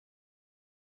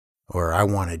 Or I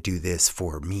want to do this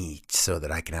for me so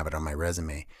that I can have it on my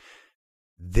resume.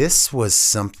 This was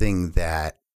something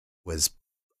that was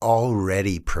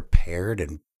already prepared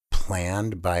and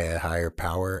planned by a higher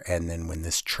power. And then when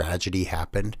this tragedy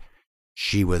happened,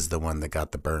 she was the one that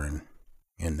got the burn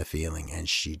and the feeling, and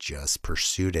she just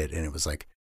pursued it. And it was like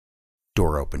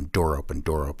door open, door open,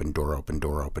 door open, door open,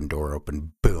 door open, door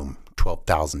open, boom,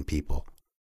 12,000 people.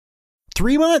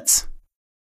 3 months.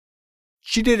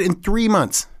 She did it in 3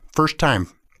 months. First time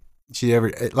she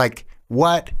ever, like,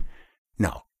 what?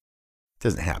 No,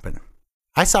 doesn't happen.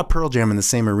 I saw Pearl Jam in the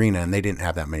same arena and they didn't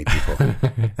have that many people.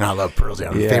 And I love Pearl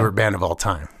Jam, favorite band of all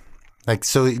time. Like,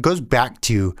 so it goes back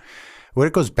to, what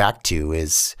it goes back to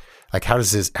is like, how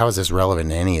is this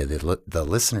relevant to any of the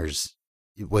listeners?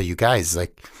 Well, you guys,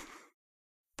 like,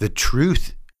 the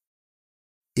truth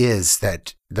is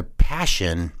that the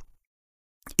passion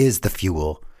is the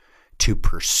fuel to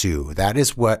pursue. That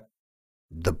is what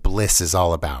the bliss is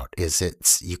all about.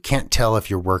 You can't tell if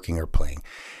you're working or playing.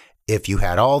 If you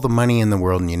had all the money in the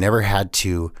world and you never had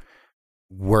to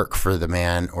work for the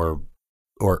man or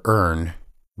earn,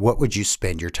 what would you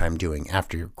spend your time doing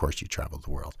after, of course, you traveled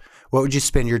the world? What would you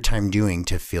spend your time doing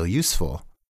to feel useful?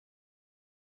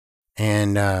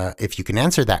 And if you can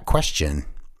answer that question,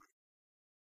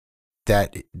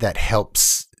 that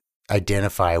helps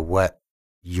identify what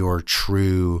your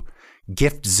true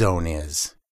gift zone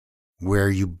is, where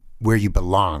you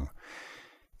belong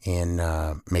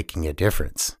in making a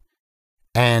difference.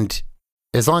 And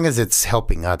as long as it's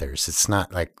helping others, it's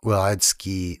not like, well, I'd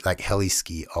ski, like heli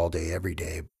ski all day, every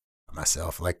day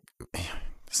myself. Like,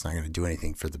 it's not going to do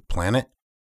anything for the planet.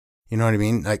 You know what I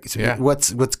mean? Like, so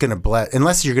what's going to bless,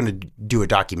 unless you're going to do a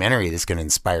documentary that's going to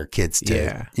inspire kids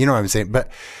to, you know what I'm saying? But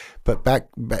back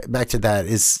to that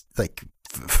is like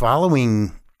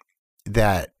following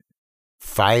that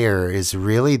fire is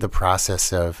really the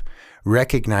process of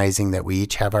recognizing that we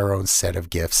each have our own set of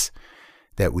gifts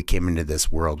that we came into this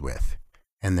world with,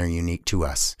 and they're unique to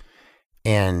us.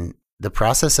 And the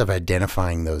process of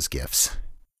identifying those gifts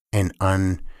and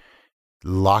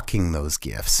unlocking those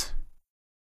gifts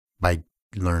by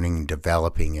learning,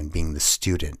 developing, and being the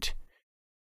student,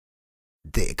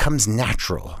 it comes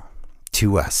natural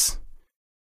to us.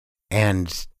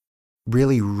 And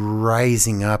really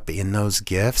rising up in those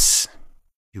gifts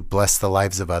to bless the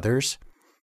lives of others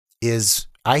is,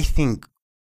 I think,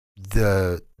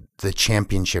 the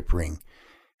championship ring.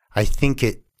 I think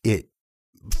it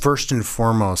first and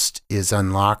foremost is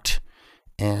unlocked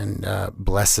and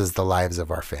blesses the lives of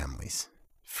our families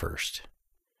first,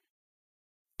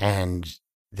 and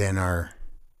then our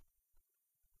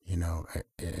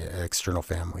external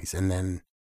families, and then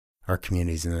our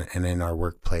communities, and in our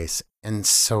workplace. And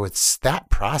so it's that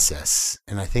process.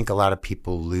 And I think a lot of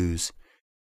people lose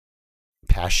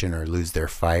passion or lose their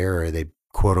fire, or they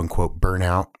quote unquote burn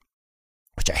out,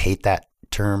 which I hate that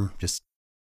term, just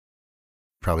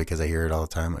probably because I hear it all the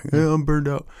time. Like, oh, I'm burned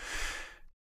out.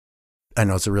 I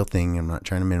know it's a real thing. I'm not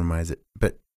trying to minimize it,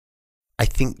 but I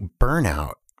think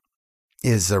burnout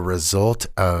is a result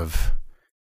of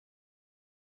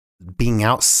being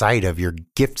outside of your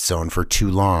gift zone for too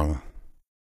long.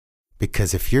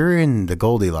 Because if you're in the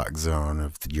Goldilocks zone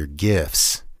of your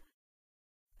gifts,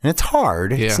 and it's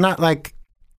hard, it's not like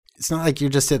you're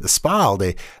just at the spa all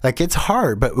day. Like, it's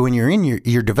hard, but when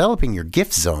you're developing your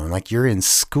gift zone, like you're in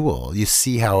school, you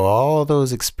see how all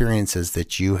those experiences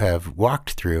that you have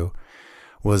walked through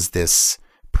was this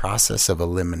process of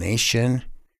elimination.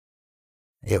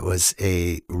 It was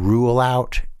a rule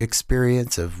out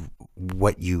experience of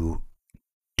what you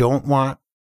don't want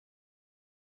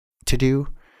to do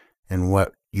and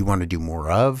what you want to do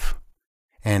more of.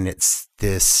 And it's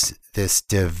this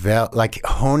like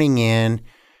honing in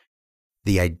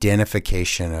the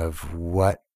identification of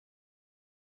what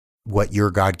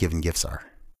your God-given gifts are.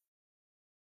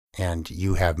 And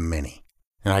you have many.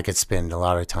 And I could spend a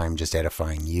lot of time just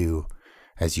edifying you,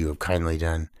 as you have kindly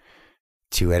done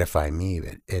to edify me.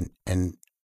 And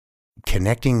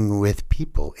connecting with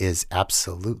people is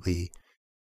absolutely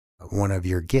one of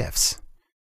your gifts.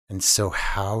 And so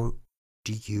how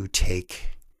do you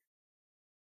take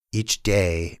each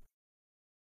day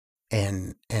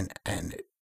and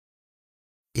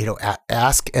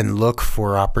ask and look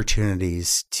for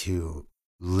opportunities to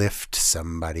lift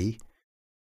somebody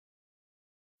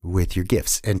with your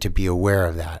gifts and to be aware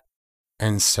of that?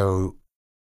 And so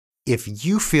if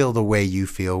you feel the way you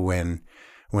feel when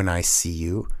I see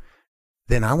you,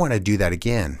 then I want to do that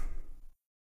again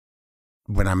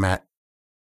when I'm at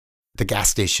the gas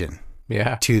station.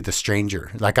 Yeah. To the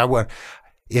stranger. Like, I want,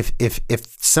 if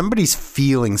somebody's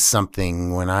feeling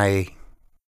something when I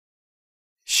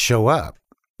show up,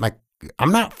 like,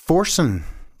 I'm not forcing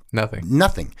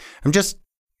nothing. I'm just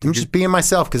being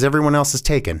myself because everyone else is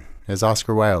taken, as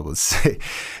Oscar Wilde would say.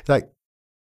 Like,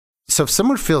 so if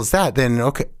someone feels that, then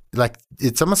okay, like,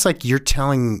 it's almost like you're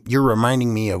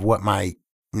reminding me of what my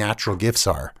natural gifts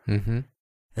are. Mm-hmm.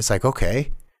 It's like,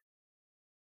 okay,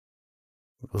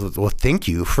 well, thank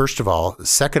you, first of all.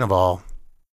 Second of all,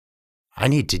 I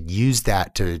need to use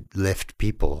that to lift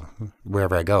people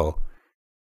wherever I go.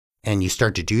 And you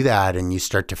start to do that and you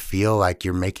start to feel like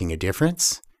you're making a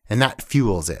difference, and that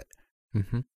fuels it.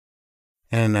 Mm-hmm.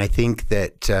 And I think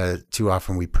that too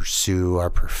often we pursue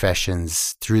our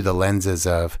professions through the lenses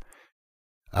of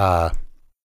a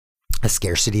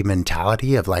scarcity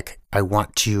mentality of, like, I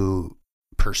want to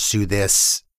pursue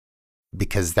this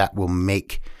because that will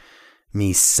make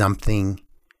me something,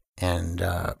 and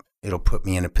it'll put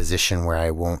me in a position where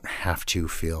I won't have to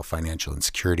feel financial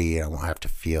insecurity. I won't have to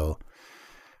feel,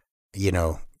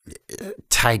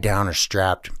 tied down or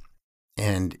strapped.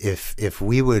 And if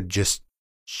we would just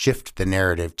shift the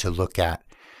narrative to look at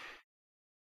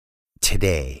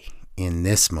today, in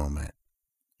this moment,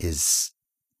 is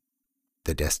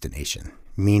the destination.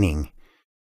 Meaning,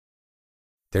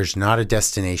 there's not a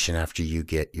destination after you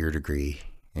get your degree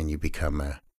and you become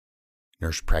a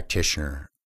nurse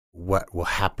practitioner. What will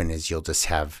happen is you'll just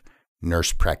have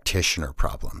nurse practitioner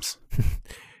problems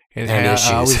and issues.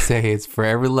 I always say it's for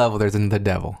every level there's the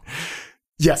devil.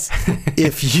 Yes.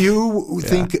 If you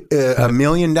think $1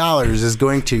 million is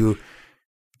going to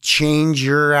change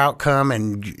your outcome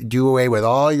and do away with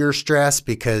all your stress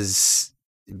because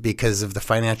of the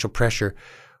financial pressure,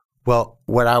 well,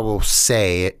 what I will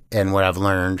say, and what I've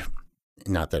learned,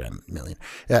 not that I'm a million,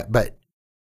 but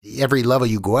every level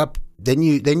you go up, then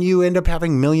you end up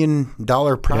having $1 million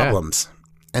problems. Yeah.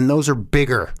 And those are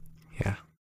bigger. Yeah.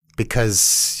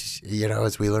 Because,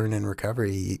 as we learn in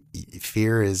recovery,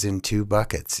 fear is in two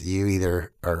buckets. You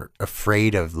either are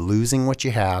afraid of losing what you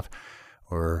have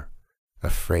or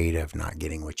afraid of not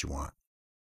getting what you want.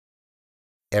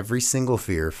 Every single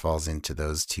fear falls into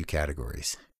those two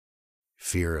categories.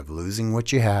 Fear of losing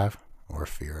what you have or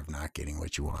fear of not getting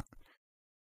what you want.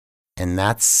 And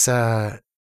that's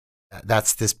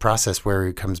this process where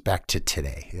it comes back to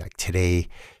today. Like, today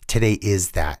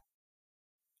is that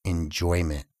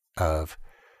enjoyment of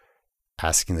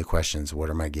asking the questions, what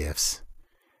are my gifts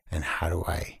and how do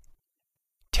I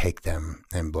take them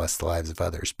and bless the lives of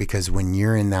others? Because when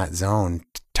you're in that zone,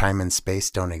 time and space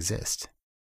don't exist.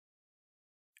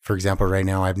 For example, right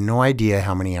now, I have no idea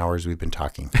how many hours we've been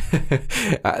talking.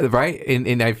 Right?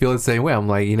 And I feel the same way. I'm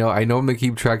like, I know I'm going to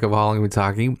keep track of how long we've been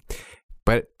talking,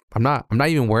 but I'm not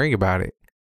even worrying about it.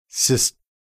 It's just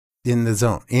in the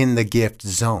zone, in the gift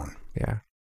zone. Yeah.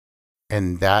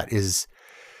 And that is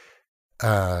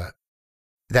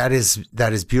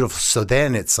beautiful. So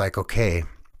then it's like, okay,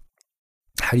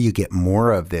 how do you get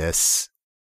more of this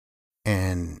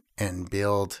and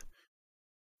build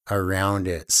around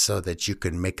it so that you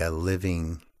can make a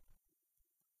living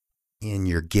in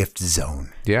your gift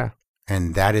zone? Yeah.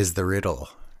 And that is the riddle.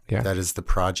 Yeah. That is the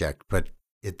project, but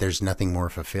there's nothing more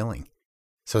fulfilling.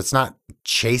 So it's not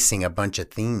chasing a bunch of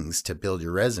things to build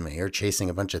your resume or chasing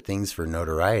a bunch of things for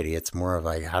notoriety. It's more of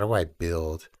like, how do I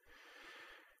build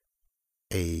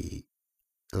a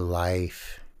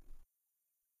life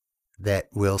that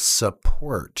will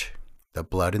support the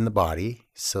blood in the body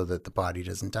so that the body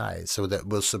doesn't die, so that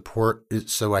will support,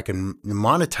 so I can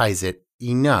monetize it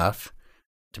enough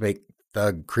to make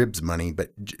the cribs money,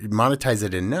 but monetize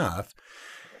it enough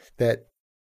that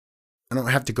I don't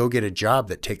have to go get a job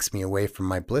that takes me away from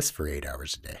my bliss for 8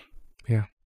 hours a day. Yeah.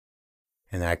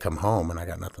 And then I come home and I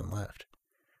got nothing left.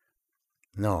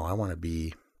 No, I want to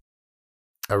be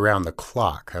around the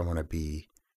clock. I want to be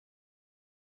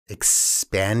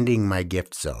expanding my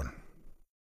gift zone.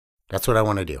 That's what I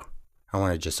want to do. I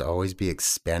want to just always be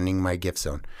expanding my gift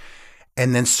zone.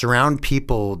 And then surround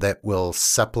people that will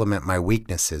supplement my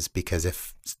weaknesses, because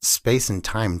if space and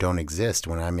time don't exist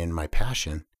when I'm in my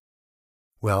passion,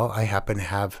 well, I happen to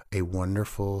have a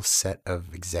wonderful set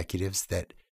of executives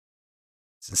that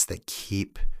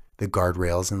keep the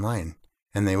guardrails in line.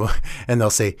 And they'll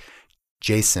say,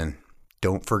 Jason,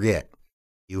 don't forget,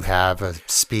 you have a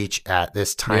speech at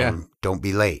this time. Yeah. Don't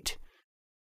be late.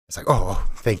 It's like, oh,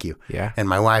 thank you. Yeah. And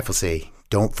my wife will say,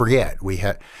 don't forget.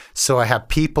 So I have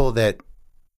people that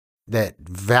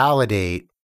validate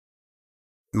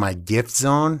my gift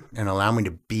zone and allow me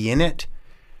to be in it,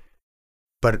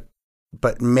 but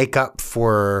make up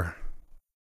for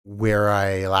where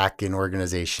I lack in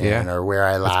organization or where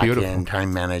I lack in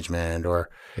time management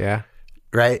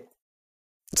right.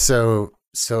 So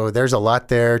there's a lot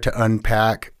there to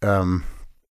unpack. I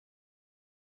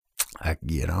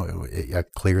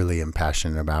clearly am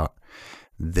passionate about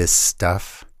this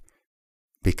stuff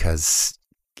because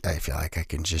I feel like I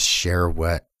can just share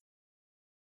what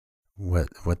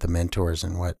the mentors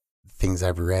and what things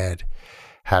I've read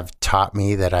have taught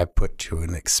me that I put to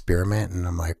an experiment, and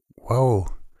I'm like, whoa,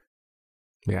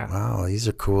 wow, these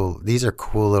are cool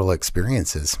little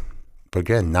experiences. But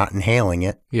again, not inhaling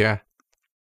it. Yeah,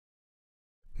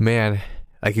 man.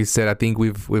 Like you said, I think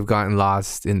we've gotten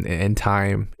lost in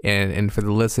time, and for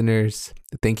the listeners,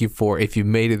 thank you if you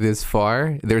made it this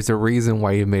far. There's a reason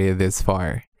why you made it this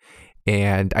far,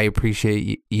 and I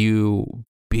appreciate you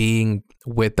being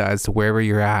with us wherever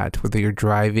you're at, whether you're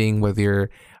driving, whether you're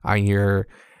on your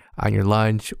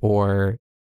lunch, or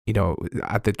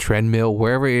at the treadmill,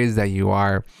 wherever it is that you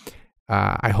are.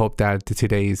 I hope that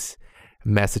today's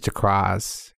message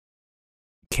across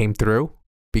came through.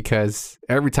 Because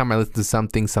every time I listen to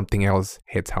something else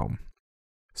hits home.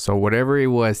 So whatever it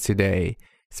was today,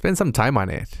 spend some time on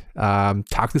it.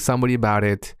 Talk to somebody about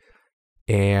it,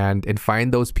 and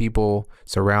find those people,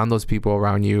 surround those people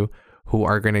around you who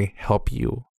are going to help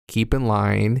you keep in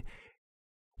line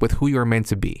with who you're meant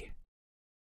to be.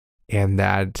 And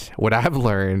that what I've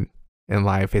learned in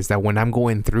life is that when I'm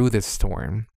going through this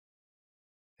storm,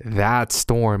 that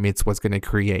storm, it's what's going to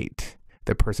create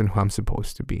the person who I'm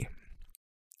supposed to be.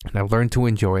 And I've learned to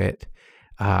enjoy it.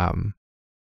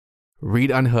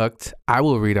 Read Unhooked. I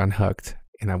will read Unhooked,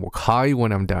 and I will call you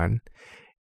when I'm done,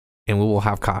 and we will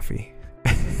have coffee.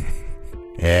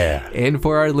 Yeah. And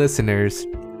for our listeners,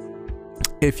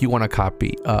 if you want a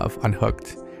copy of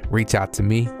Unhooked, reach out to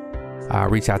me.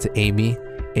 Reach out to Amy.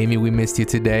 Amy, we missed you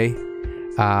today,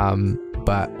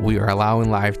 but we are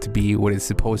allowing life to be what it's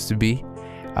supposed to be.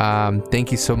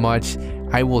 Thank you so much.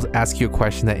 I will ask you a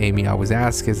question that Amy always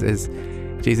asks is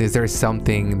Jason, is there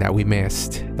something that we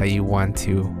missed that you want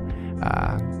to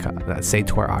say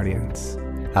to our audience?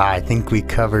 I think we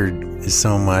covered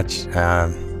so much. I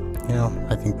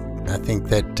think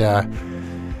that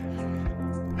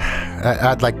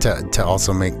I'd like to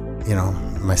also make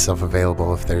myself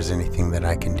available if there's anything that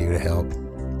I can do to help.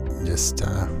 Just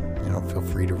feel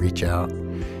free to reach out.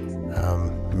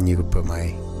 And you could put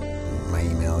my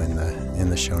email in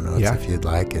the show notes if you'd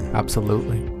like. And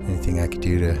absolutely, anything I could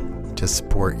do to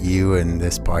support you and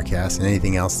this podcast and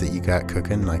anything else that you got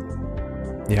cooking, dude,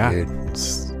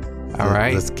 all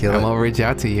right, let's kill it. I'll reach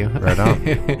out to you. Right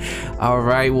on. All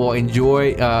right, well,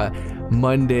 enjoy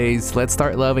Mondays. Let's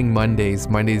start loving Mondays.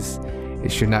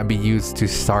 It should not be used to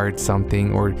start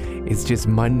something, or it's just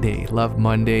Monday. Love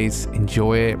Mondays.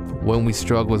 Enjoy it. When we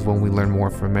struggle is when we learn more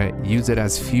from it. Use it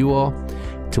as fuel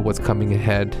to what's coming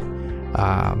ahead.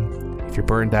 If you're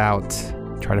burned out,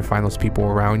 try to find those people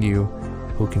around you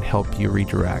who can help you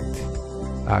redirect.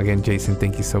 Again, Jason,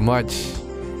 thank you so much,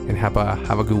 and have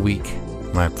a good week.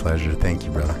 My pleasure. Thank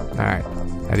you, brother. All right.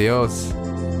 Adios.